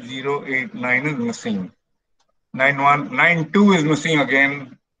 8089 is missing. 9192 is missing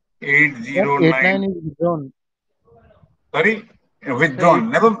again. Sir, 89 809. is withdrawn. Sorry, Sir, eight, withdrawn.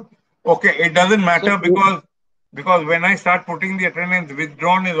 Never. Okay, it doesn't sir, matter because when I start putting the attendance,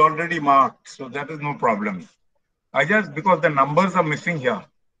 withdrawn is already marked, so that is no problem. I just because the numbers are missing here.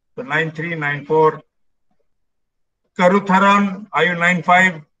 So 9394. Karutharan, are you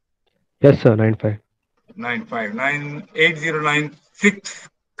 95? Yes, sir, 95. 95. 8096.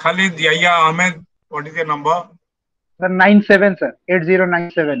 Khalid Yahya Ahmed, what is your number? Sir, 97, sir.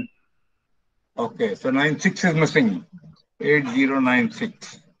 8097. Okay, so 96 is missing.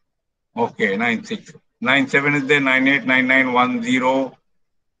 8096. Okay, 96. 97 is there.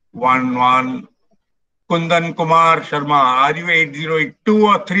 98991011. Kundan Kumar Sharma, are you 8082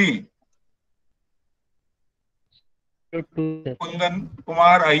 or 3? 2, sir. Kundan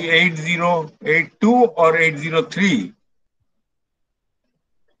Kumar, are you 8082 or 803?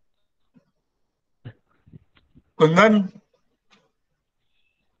 Kundan?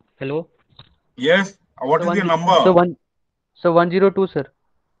 Hello. Yes. What is your number? So 102, sir.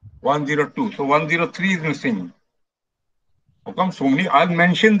 102. So 103 is missing. How come so many? I'll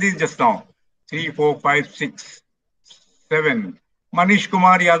mention these just now. 3, 4, 5, 6, 7. Manish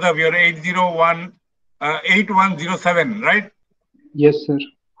Kumar Yadav, you're 8107, right? Yes, sir.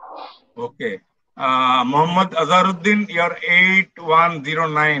 Okay. Muhammad Azharuddin, you're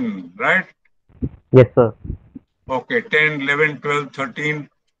 8109, right? Yes, sir. Okay. 10, 11, 12, 13.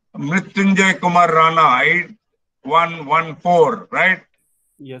 Mrityunjay Kumar Rana, 8114, right?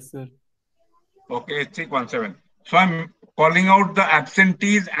 Yes, sir. Okay, 8617. So I'm calling out the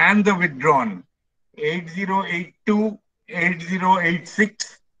absentees and the withdrawn. 8082,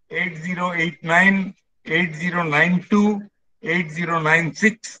 8086, 8089, 8092,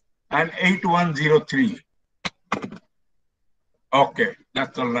 8096, and 8103. Okay,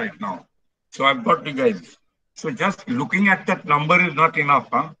 that's all right now. So I've got you guys. So just looking at that number is not enough,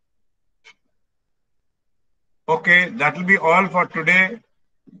 huh? Okay, that will be all for today.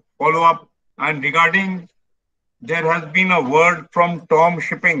 Follow up. And regarding, there has been a word from Tom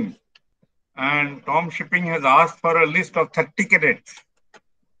Shipping. And Tom Shipping has asked for a list of 30 cadets.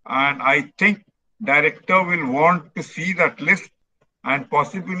 And I think director will want to see that list, and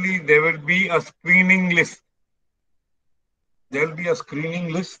possibly there will be a screening list. There will be a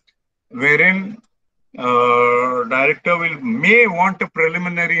screening list wherein director may want a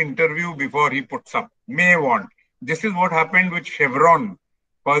preliminary interview before he puts up. May want. This is what happened with Chevron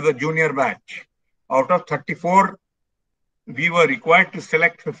for the junior batch. Out of 34, we were required to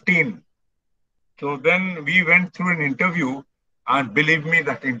select 15. So then we went through an interview, and believe me,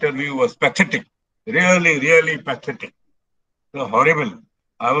 that interview was pathetic. Really, really pathetic. So horrible.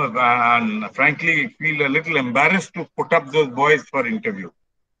 I was, and frankly, feel a little embarrassed to put up those boys for interview.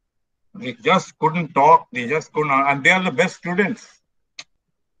 They just couldn't talk. They just couldn't, and they are the best students.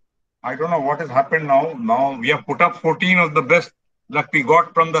 I don't know what has happened now. Now we have put up 14 of the best that we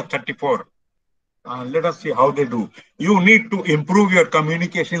got from the 34. Let us see how they do. You need to improve your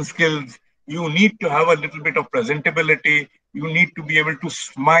communication skills. You need to have a little bit of presentability. You need to be able to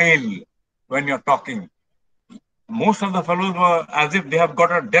smile when you're talking. Most of the fellows were as if they have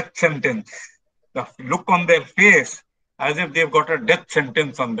got a death sentence. The look on their face as if they've got a death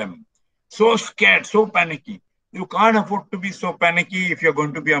sentence on them. So scared, so panicky. You can't afford to be so panicky if you're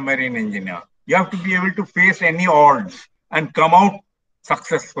going to be a marine engineer. You have to be able to face any odds and come out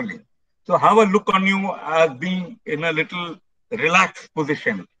successfully. So have a look on you as being in a little relaxed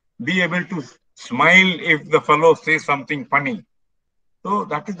position. Be able to smile if the fellow says something funny. So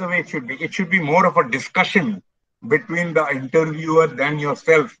that is the way it should be. It should be more of a discussion between the interviewer than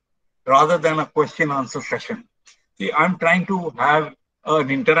yourself, rather than a question-answer session. See, I'm trying to have an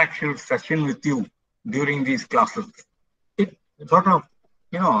interactive session with you during these classes. It sort of,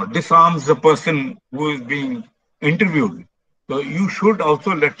 disarms the person who is being interviewed. So you should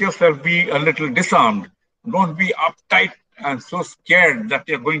also let yourself be a little disarmed. Don't be uptight and so scared that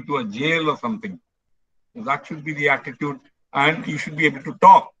you're going to a jail or something. That should be the attitude, and you should be able to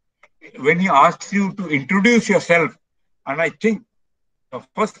talk. When he asks you to introduce yourself, and I think the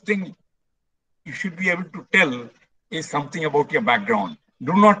first thing you should be able to tell is something about your background.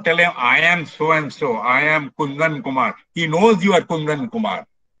 Do not tell him, I am so and so, I am Kundan Kumar. He knows you are Kundan Kumar.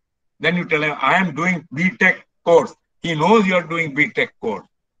 Then you tell him, I am doing B.Tech course. He knows you are doing B.Tech course.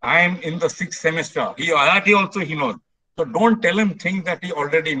 I am in the 6th semester. He knows. So don't tell him things that he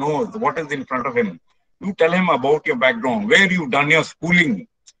already knows, what is in front of him. You tell him about your background, where you've done your schooling,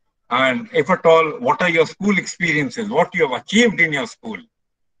 and if at all, what are your school experiences, what you have achieved in your school,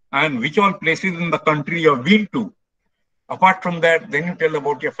 and which all places in the country you have been to. Apart from that, then you tell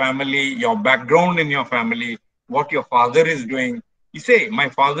about your family, your background in your family, what your father is doing. You say, my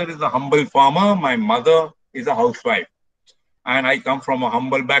father is a humble farmer, my mother is a housewife, and I come from a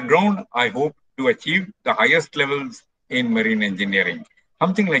humble background. I hope to achieve the highest levels in marine engineering.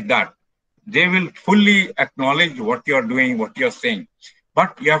 Something like that. They will fully acknowledge what you're doing, what you're saying.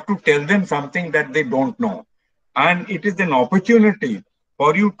 But you have to tell them something that they don't know. And it is an opportunity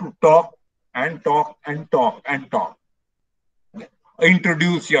for you to talk and talk and talk and talk.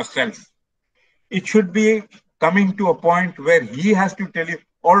 Introduce yourself. It should be coming to a point where he has to tell you,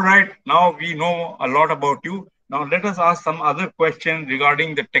 all right, now we know a lot about you. Now let us ask some other questions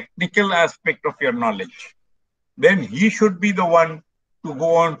regarding the technical aspect of your knowledge. Then he should be the one to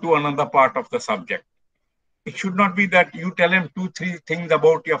go on to another part of the subject. It should not be that you tell him 2-3 things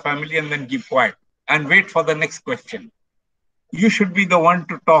about your family and then keep quiet and wait for the next question. You should be the one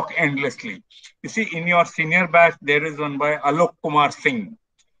to talk endlessly. You see, in your senior batch, there is one by Alok Kumar Singh.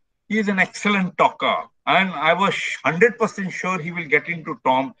 He is an excellent talker, and I was 100% sure he will get into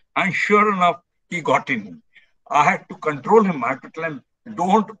Tom, and sure enough, he got in. I had to control him. I had to tell him,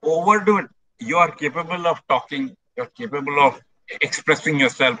 don't overdo it. You are capable of talking. You're capable of expressing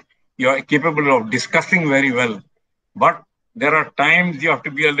yourself. You're capable of discussing very well. But there are times you have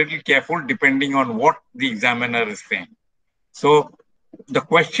to be a little careful depending on what the examiner is saying. So the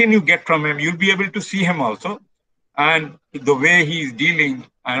question you get from him, you'll be able to see him also. And the way he's dealing,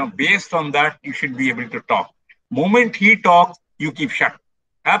 based on that, you should be able to talk. Moment he talks, you keep shut.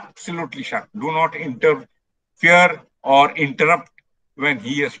 Absolutely shut. Do not interfere or interrupt when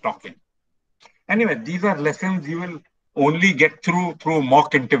he is talking. Anyway, these are lessons you will only get through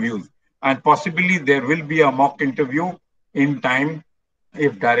mock interviews. And possibly there will be a mock interview in time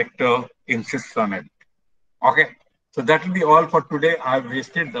if director insists on it. Okay. So that will be all for today. I've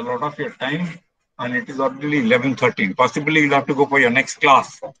wasted a lot of your time and it is already 11:13. Possibly you'll have to go for your next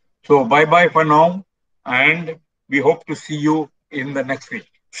class. So bye-bye for now. And we hope to see you in the next week.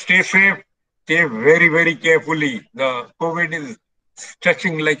 Stay safe. Stay very, very carefully. The COVID is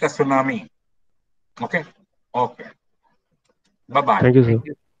stretching like a tsunami. Okay? Okay. Bye-bye. Thank you,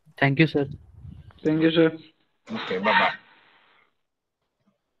 sir. Thank you, sir. Thank you, sir. Okay, bye-bye.